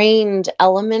ingrained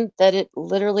element that it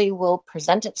literally will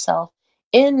present itself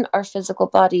in our physical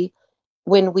body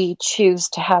when we choose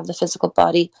to have the physical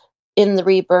body in the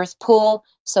rebirth pool,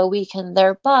 so we can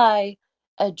thereby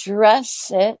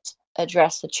address it,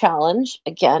 address the challenge.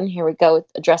 Again, here we go with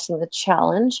addressing the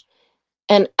challenge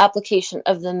and application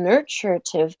of the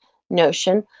nurturative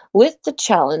notion with the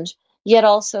challenge, yet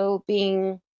also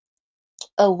being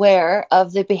aware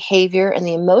of the behavior and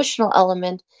the emotional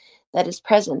element that is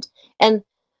present. And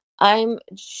I'm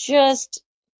just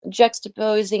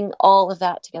juxtaposing all of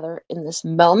that together in this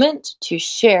moment to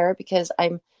share, because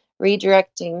I'm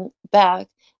redirecting back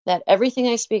that everything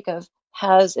I speak of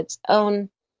has its own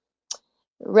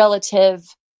relative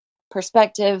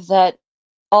perspective that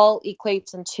all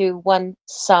equates into one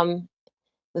sum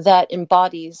that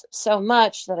embodies so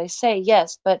much that I say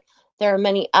yes, but there are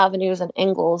many avenues and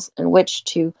angles in which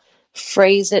to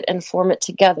phrase it and form it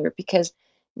together, because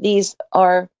these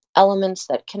are elements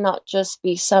that cannot just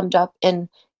be summed up in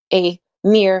a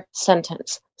mere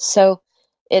sentence. So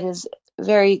it is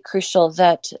very crucial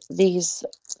that these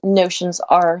notions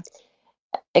are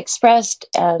expressed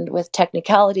and with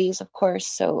technicalities, of course,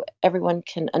 so everyone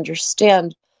can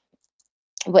understand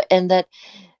and that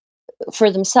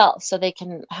for themselves, so they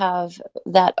can have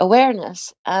that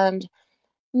awareness. And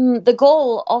the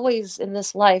goal always in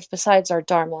this life, besides our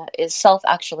dharma, is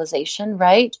self-actualization,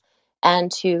 right?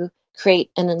 And to create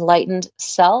an enlightened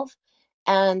self,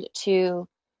 and to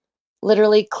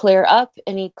literally clear up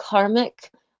any karmic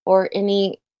or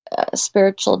any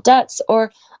spiritual debts,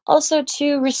 or also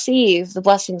to receive the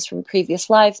blessings from previous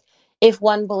lives, if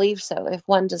one believes so. If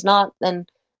one does not, then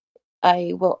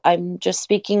I'm just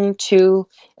speaking to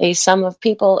a sum of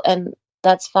people, and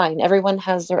that's fine. Everyone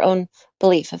has their own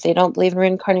belief. If they don't believe in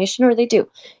reincarnation, or they do.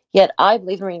 Yet I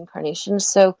believe in reincarnation,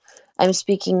 so I'm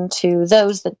speaking to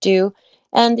those that do.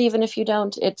 And even if you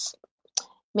don't, it's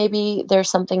maybe there's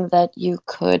something that you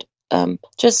could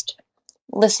just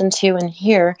listen to and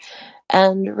hear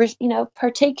and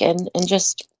partake in, and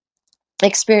just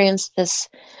experience this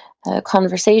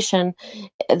conversation,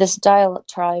 this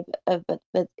diatribe.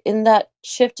 But in that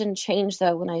shift and change,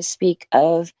 though, when I speak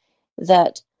of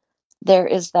that, there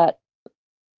is that,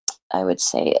 I would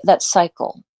say, that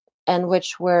cycle, and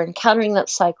which we're encountering that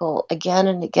cycle again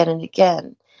and again and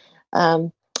again,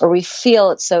 or we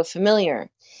feel it's so familiar,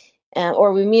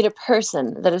 or we meet a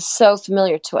person that is so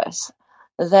familiar to us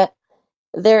that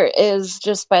there is,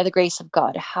 just by the grace of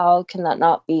God, how can that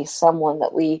not be someone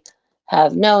that we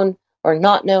have known or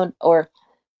not known? Or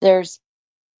there's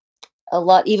a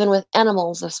lot, even with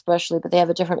animals especially, but they have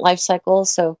a different life cycle.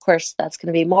 So, of course, that's going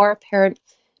to be more apparent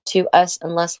to us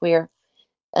unless we're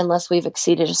unless we've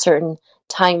exceeded a certain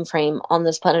time frame on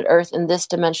this planet Earth in this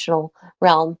dimensional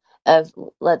realm of,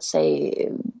 let's say,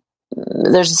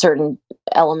 there's a certain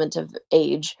element of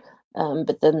age,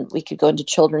 but then we could go into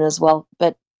children as well.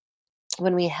 But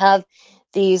when we have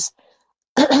these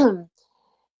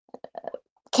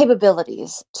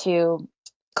capabilities to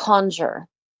conjure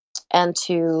and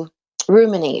to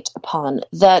ruminate upon,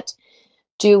 that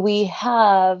do we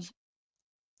have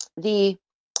the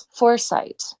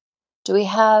foresight? Do we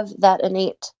have that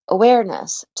innate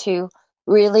awareness to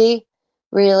really,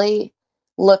 really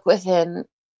look within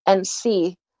and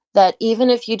see that even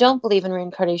if you don't believe in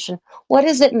reincarnation, what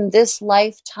is it in this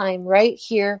lifetime, right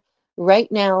here,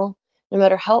 right now, no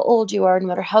matter how old you are, no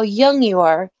matter how young you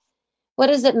are, what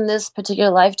is it in this particular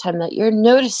lifetime that you're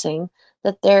noticing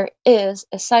that there is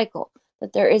a cycle,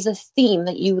 that there is a theme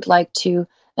that you would like to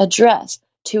address,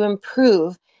 to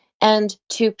improve, and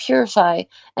to purify,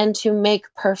 and to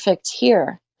make perfect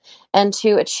here, and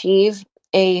to achieve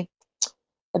a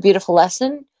beautiful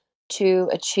lesson, to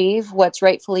achieve what's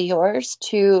rightfully yours,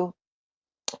 to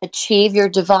achieve your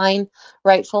divine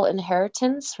rightful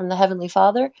inheritance from the Heavenly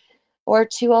Father, or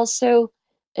to also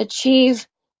achieve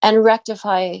and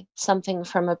rectify something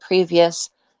from a previous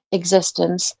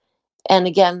existence. And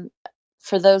again,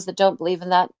 for those that don't believe in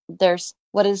that, there's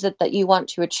what is it that you want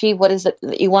to achieve? What is it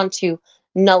that you want to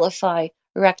nullify,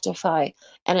 rectify,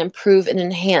 and improve and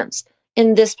enhance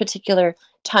in this particular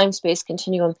time space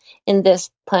continuum, in this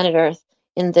planet Earth,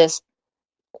 in this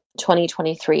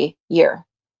 2023 year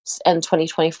and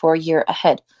 2024 year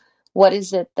ahead? What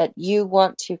is it that you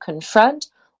want to confront?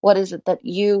 What is it that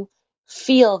you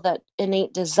feel that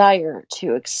innate desire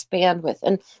to expand with?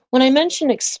 And when I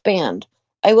mention expand,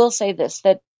 I will say this,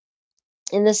 that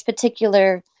in this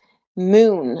particular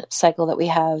moon cycle that we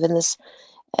have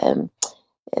um,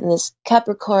 in this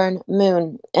Capricorn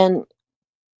moon, and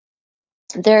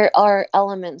there are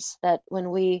elements that when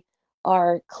we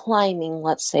are climbing,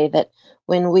 let's say that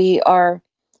when we are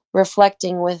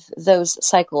reflecting with those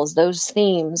cycles, those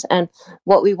themes, and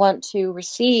what we want to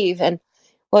receive and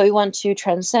what we want to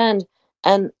transcend,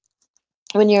 and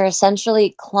when you're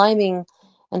essentially climbing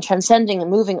and transcending and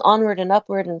moving onward and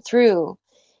upward and through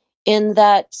in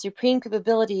that supreme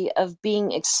capability of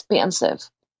being expansive,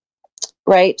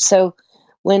 right? So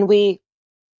when we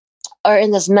are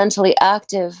in this mentally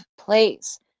active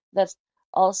place, that's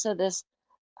also this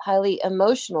highly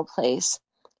emotional place,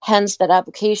 hence that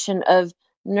application of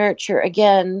nurture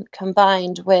again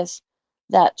combined with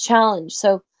that challenge.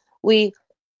 So we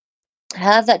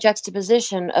have that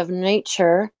juxtaposition of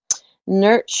nature,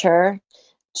 nurture,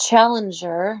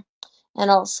 challenger, and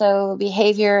also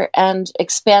behavior and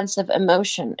expansive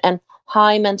emotion and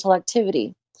high mental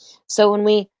activity. So when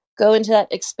we go into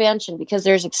that expansion, because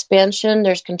there's expansion,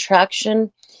 there's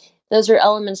contraction, those are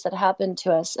elements that happen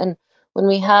to us. And when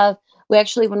we have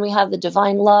the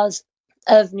divine laws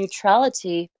of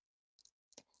neutrality,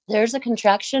 there's a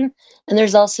contraction and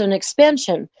there's also an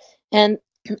expansion. And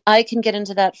I can get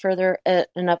into that further at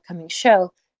an upcoming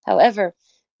show. However,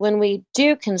 when we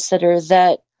do consider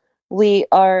that we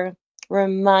are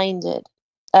reminded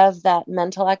of that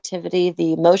mental activity,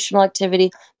 the emotional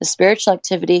activity, the spiritual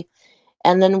activity,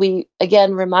 and then we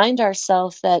again remind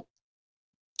ourselves that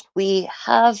we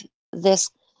have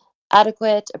this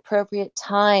adequate, appropriate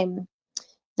time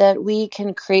that we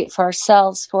can create for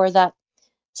ourselves for that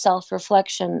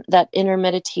self-reflection, that inner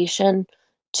meditation,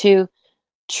 to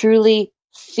truly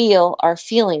feel our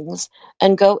feelings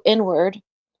and go inward,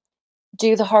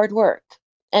 do the hard work.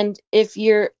 And if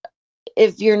you're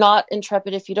not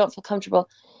intrepid, if you don't feel comfortable,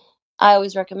 I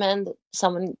always recommend that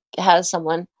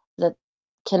someone that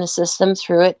can assist them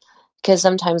through it, because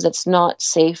sometimes it's not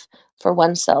safe for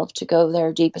oneself to go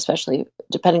there deep, especially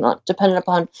dependent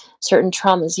upon certain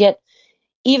traumas. Yet,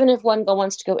 even if one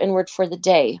wants to go inward for the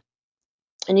day,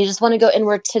 and you just want to go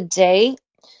inward today,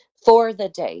 for the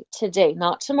day, today,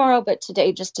 not tomorrow, but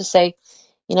today, just to say,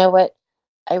 you know what,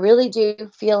 I really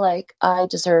do feel like I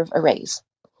deserve a raise.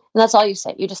 And that's all you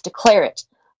say. You just declare it.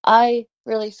 I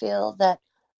really feel that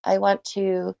I want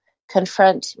to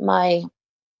confront my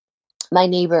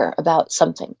neighbor about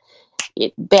something.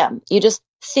 Bam. You just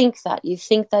think that. You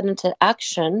think that into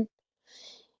action,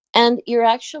 and you're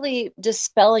actually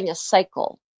dispelling a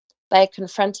cycle by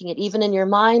confronting it, even in your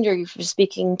mind, or if you're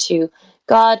speaking to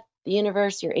God, the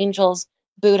universe, your angels,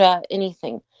 Buddha,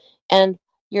 anything. And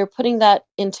you're putting that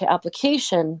into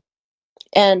application,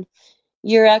 and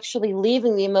you're actually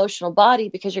leaving the emotional body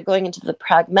because you're going into the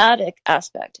pragmatic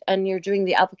aspect, and you're doing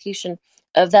the application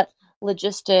of that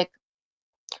logistic,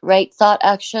 right thought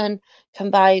action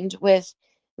combined with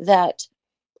that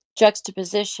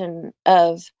juxtaposition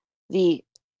of the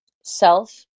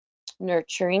self,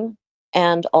 nurturing,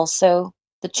 and also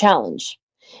the challenge.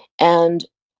 And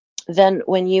then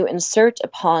when you insert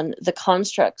upon the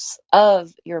constructs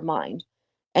of your mind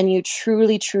and you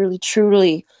truly, truly,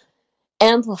 truly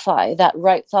amplify that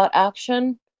right thought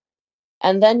action,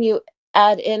 and then you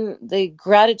add in the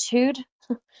gratitude,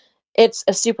 it's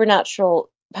a supernatural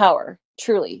power,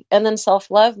 truly. And then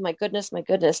self love, my goodness, my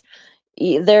goodness.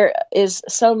 There is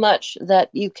so much that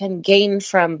you can gain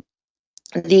from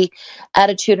the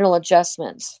attitudinal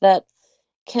adjustments that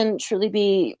can truly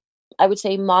be, I would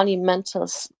say,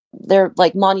 monumentous. They're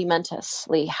like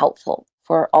monumentously helpful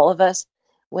for all of us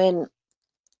when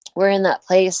we're in that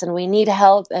place and we need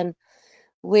help and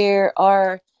we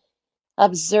are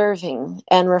observing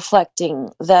and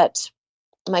reflecting that,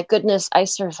 my goodness, I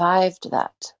survived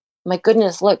that. My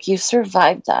goodness, look, you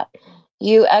survived that.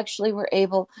 You actually were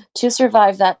able to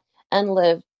survive that and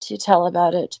live to tell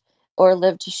about it or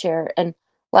live to share. And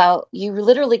wow, you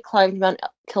literally climbed Mount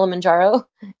Kilimanjaro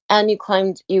and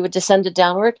you descended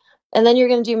downward. And then you're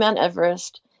going to do Mount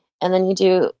Everest. And then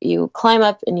you climb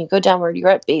up and you go downward. You're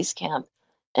at base camp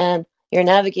and you're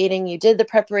navigating. You did the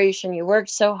preparation. You worked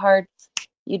so hard.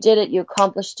 You did it. You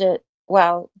accomplished it.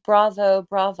 Wow. Bravo,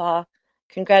 brava.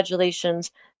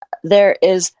 Congratulations. There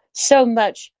is so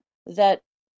much that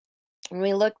when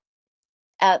we look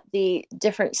at the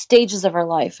different stages of our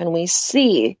life and we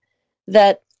see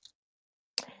that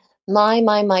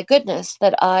my goodness,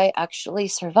 that I actually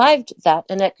survived that.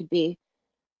 And it could be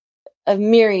a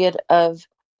myriad of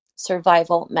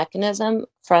survival mechanism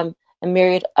from a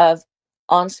myriad of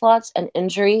onslaughts and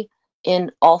injury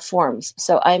in all forms.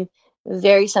 So I'm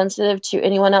very sensitive to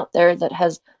anyone out there that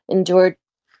has endured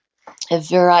a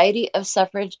variety of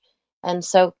suffrage. And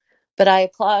so, but I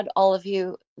applaud all of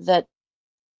you that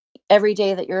every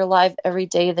day that you're alive, every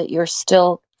day that you're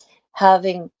still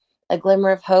having a glimmer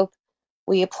of hope,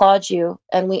 we applaud you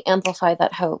and we amplify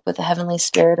that hope with the heavenly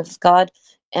spirit of God,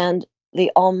 and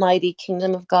the almighty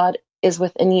kingdom of God is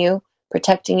within you,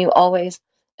 protecting you always,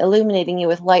 illuminating you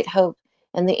with light hope,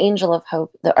 and the angel of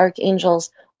hope, the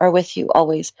archangels, are with you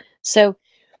always. So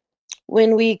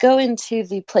when we go into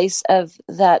the place of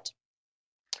that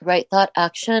right thought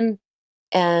action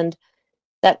and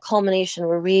that culmination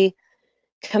where we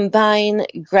combine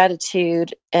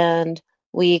gratitude and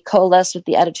we coalesce with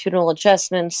the attitudinal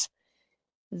adjustments,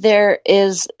 there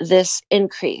is this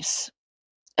increase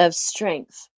of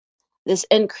strength, this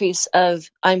increase of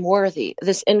I'm worthy,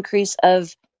 this increase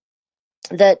of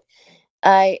that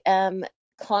I am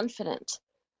confident,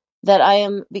 that I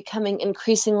am becoming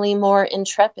increasingly more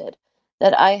intrepid,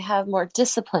 that I have more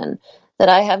discipline, that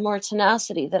I have more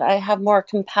tenacity, that I have more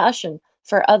compassion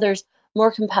for others,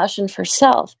 more compassion for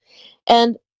self.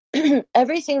 And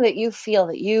everything that you feel,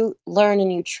 that you learn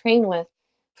and you train with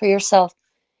for yourself,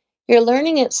 you're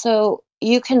learning it so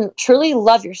you can truly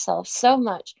love yourself so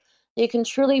much. You can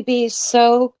truly be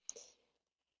so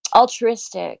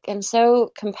altruistic and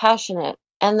so compassionate,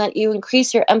 and that you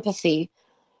increase your empathy.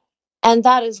 And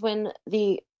that is when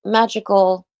the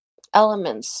magical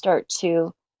elements start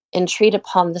to entreat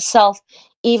upon the self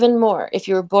even more. If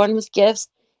you were born with gifts,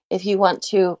 if you want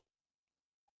to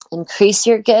increase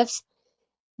your gifts,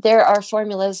 there are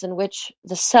formulas in which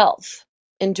the self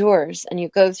endures, and you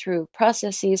go through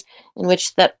processes in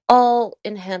which that all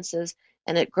enhances,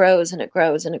 and it grows and it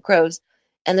grows and it grows.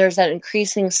 And there's that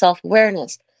increasing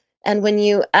self-awareness. And when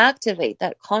you activate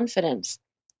that confidence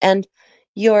and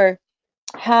you're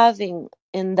having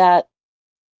in that,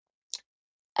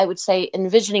 I would say,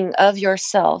 envisioning of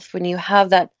yourself, when you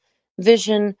have that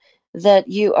vision that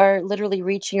you are literally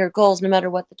reaching your goals no matter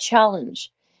what the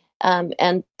challenge,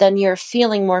 and then you're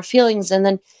feeling more feelings, and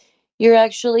then you're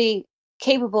actually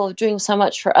capable of doing so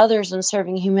much for others and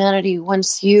serving humanity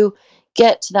once you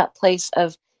get to that place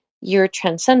of you're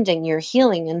transcending, you're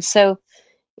healing. And so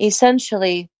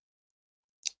essentially,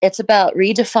 it's about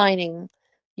redefining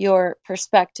your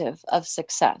perspective of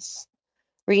success,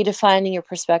 redefining your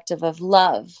perspective of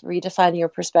love, redefining your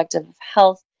perspective of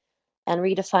health, and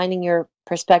redefining your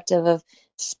perspective of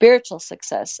spiritual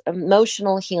success,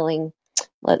 emotional healing,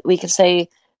 we could say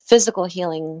physical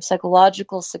healing,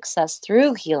 psychological success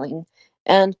through healing.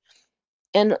 And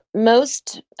in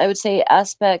most, I would say,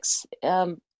 aspects,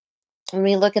 when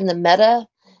we look in the meta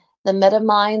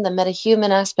mind, the meta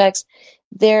human aspects,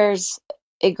 there's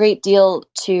a great deal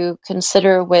to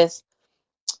consider with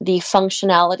the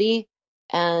functionality,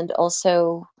 and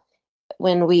also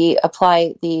when we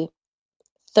apply the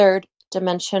third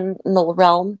dimensional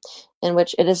realm, in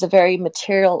which it is a very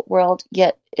material world,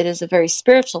 yet it is a very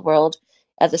spiritual world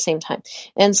at the same time.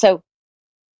 And so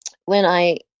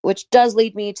which does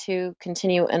lead me to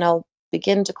continue, and I'll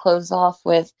begin to close off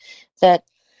with that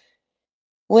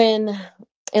when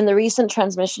in the recent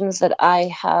transmissions that I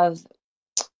have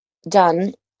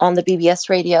done on the BBS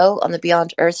radio, on the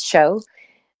Beyond Earth show,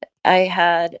 I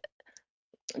had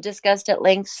discussed at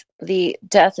length the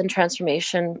death and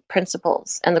transformation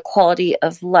principles and the quality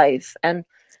of life and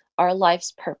our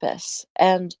life's purpose.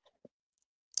 And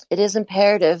it is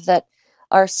imperative that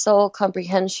our soul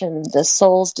comprehension, the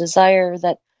soul's desire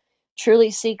that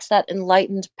truly seeks that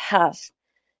enlightened path,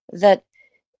 that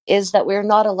is that we're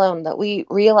not alone, that we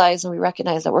realize and we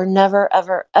recognize that we're never,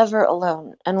 ever, ever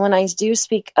alone. And when I do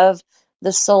speak of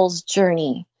the soul's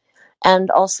journey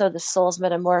and also the soul's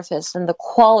metamorphosis and the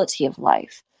quality of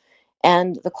life,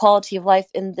 and the quality of life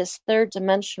in this third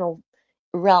dimensional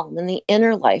realm, in the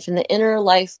inner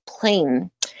life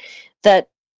plane, that,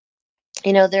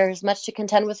 there's much to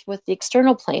contend with the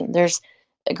external plane. There's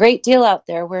a great deal out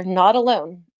there. We're not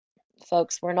alone,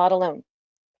 folks. We're not alone.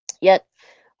 Yet,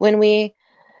 when we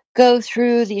go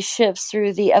through these shifts,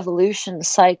 through the evolution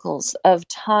cycles of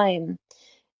time,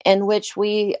 in which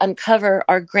we uncover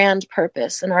our grand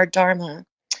purpose and our dharma,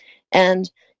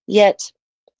 and yet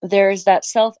there's that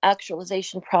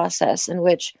self-actualization process in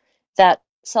which that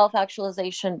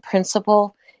self-actualization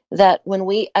principle, that when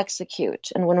we execute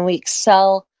and when we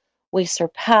excel, we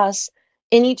surpass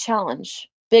any challenge,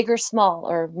 big or small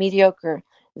or mediocre,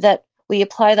 that we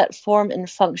apply that form and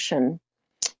function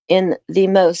in the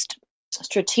most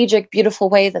strategic, beautiful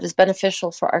way that is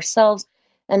beneficial for ourselves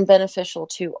and beneficial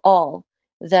to all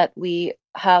that we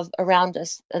have around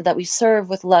us and that we serve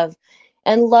with love.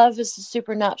 And love is a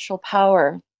supernatural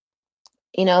power.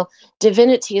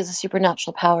 Divinity is a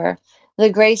supernatural power. The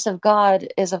grace of God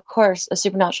is, of course, a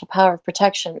supernatural power of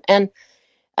protection. And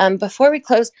before we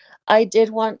close, I did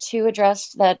want to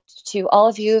address that to all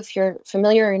of you, if you're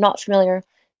familiar or not familiar,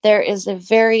 there is a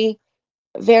very,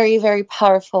 very, very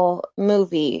powerful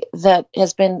movie that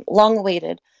has been long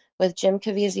awaited with Jim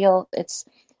Caviezel. It's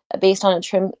based on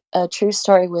a true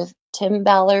story with Tim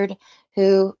Ballard,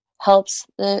 who helps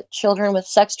the children with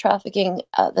sex trafficking,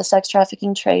 the sex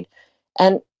trafficking trade.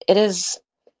 And it is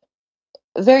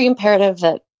very imperative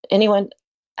that anyone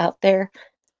out there,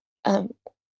 I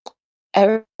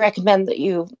recommend that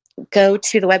you go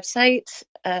to the website,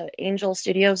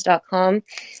 angelstudios.com,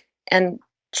 and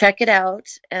check it out.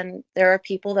 And there are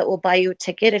people that will buy you a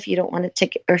ticket if you don't want a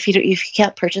ticket, or if you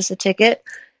can't purchase a ticket.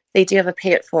 They do have a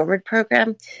pay it forward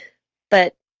program,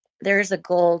 but there is a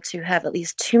goal to have at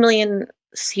least 2 million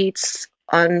seats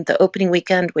on the opening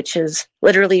weekend, which is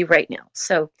literally right now.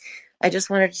 So I just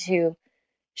wanted to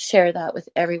share that with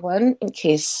everyone in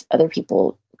case other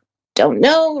people don't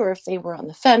know, or if they were on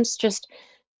the fence. Just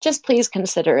please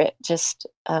consider it.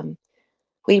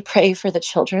 We pray for the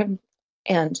children,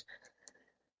 and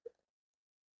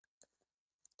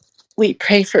we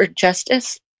pray for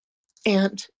justice,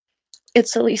 and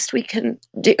it's the least we can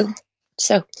do.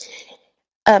 So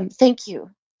thank you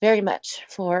very much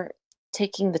for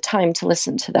taking the time to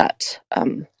listen to that.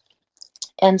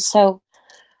 And so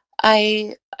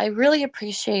I really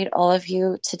appreciate all of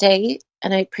you today,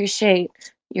 and I appreciate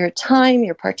your time,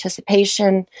 your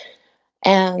participation,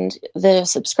 and the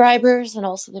subscribers and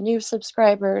also the new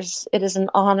subscribers. It is an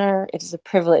honor. It is a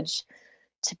privilege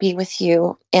to be with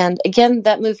you. And again,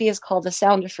 that movie is called The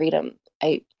Sound of Freedom.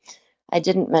 I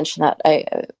didn't mention that. I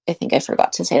think I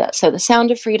forgot to say that. So The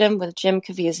Sound of Freedom with Jim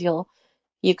Caviezel,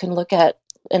 you can look at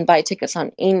and buy tickets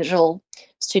on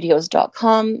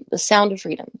angelstudios.com, The Sound of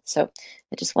Freedom. So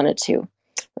I just wanted to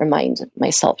remind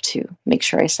myself to make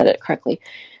sure I said it correctly.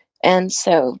 And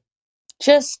so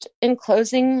just in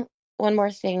closing, one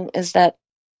more thing is that,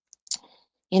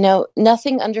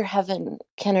 nothing under heaven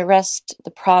can arrest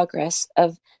the progress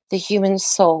of the human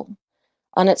soul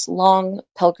on its long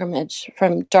pilgrimage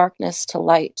from darkness to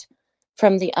light,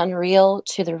 from the unreal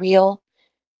to the real,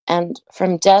 and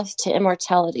from death to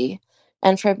immortality,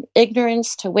 and from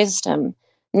ignorance to wisdom.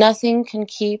 Nothing can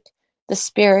keep the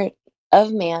spirit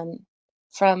of man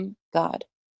from God.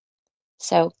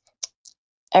 So,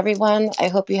 everyone, I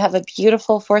hope you have a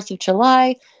beautiful 4th of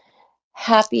July.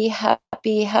 Happy,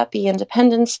 happy, happy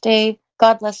Independence Day.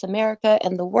 God bless America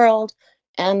and the world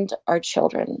and our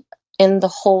children in the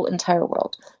whole entire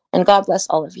world. And God bless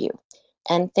all of you.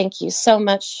 And thank you so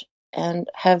much, and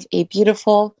have a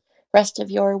beautiful rest of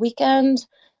your weekend.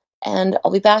 And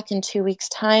I'll be back in 2 weeks'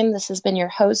 time. This has been your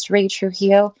host, Ray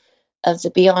Trujillo of the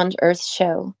Beyond Earth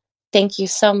show. Thank you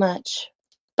so much.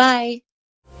 Bye.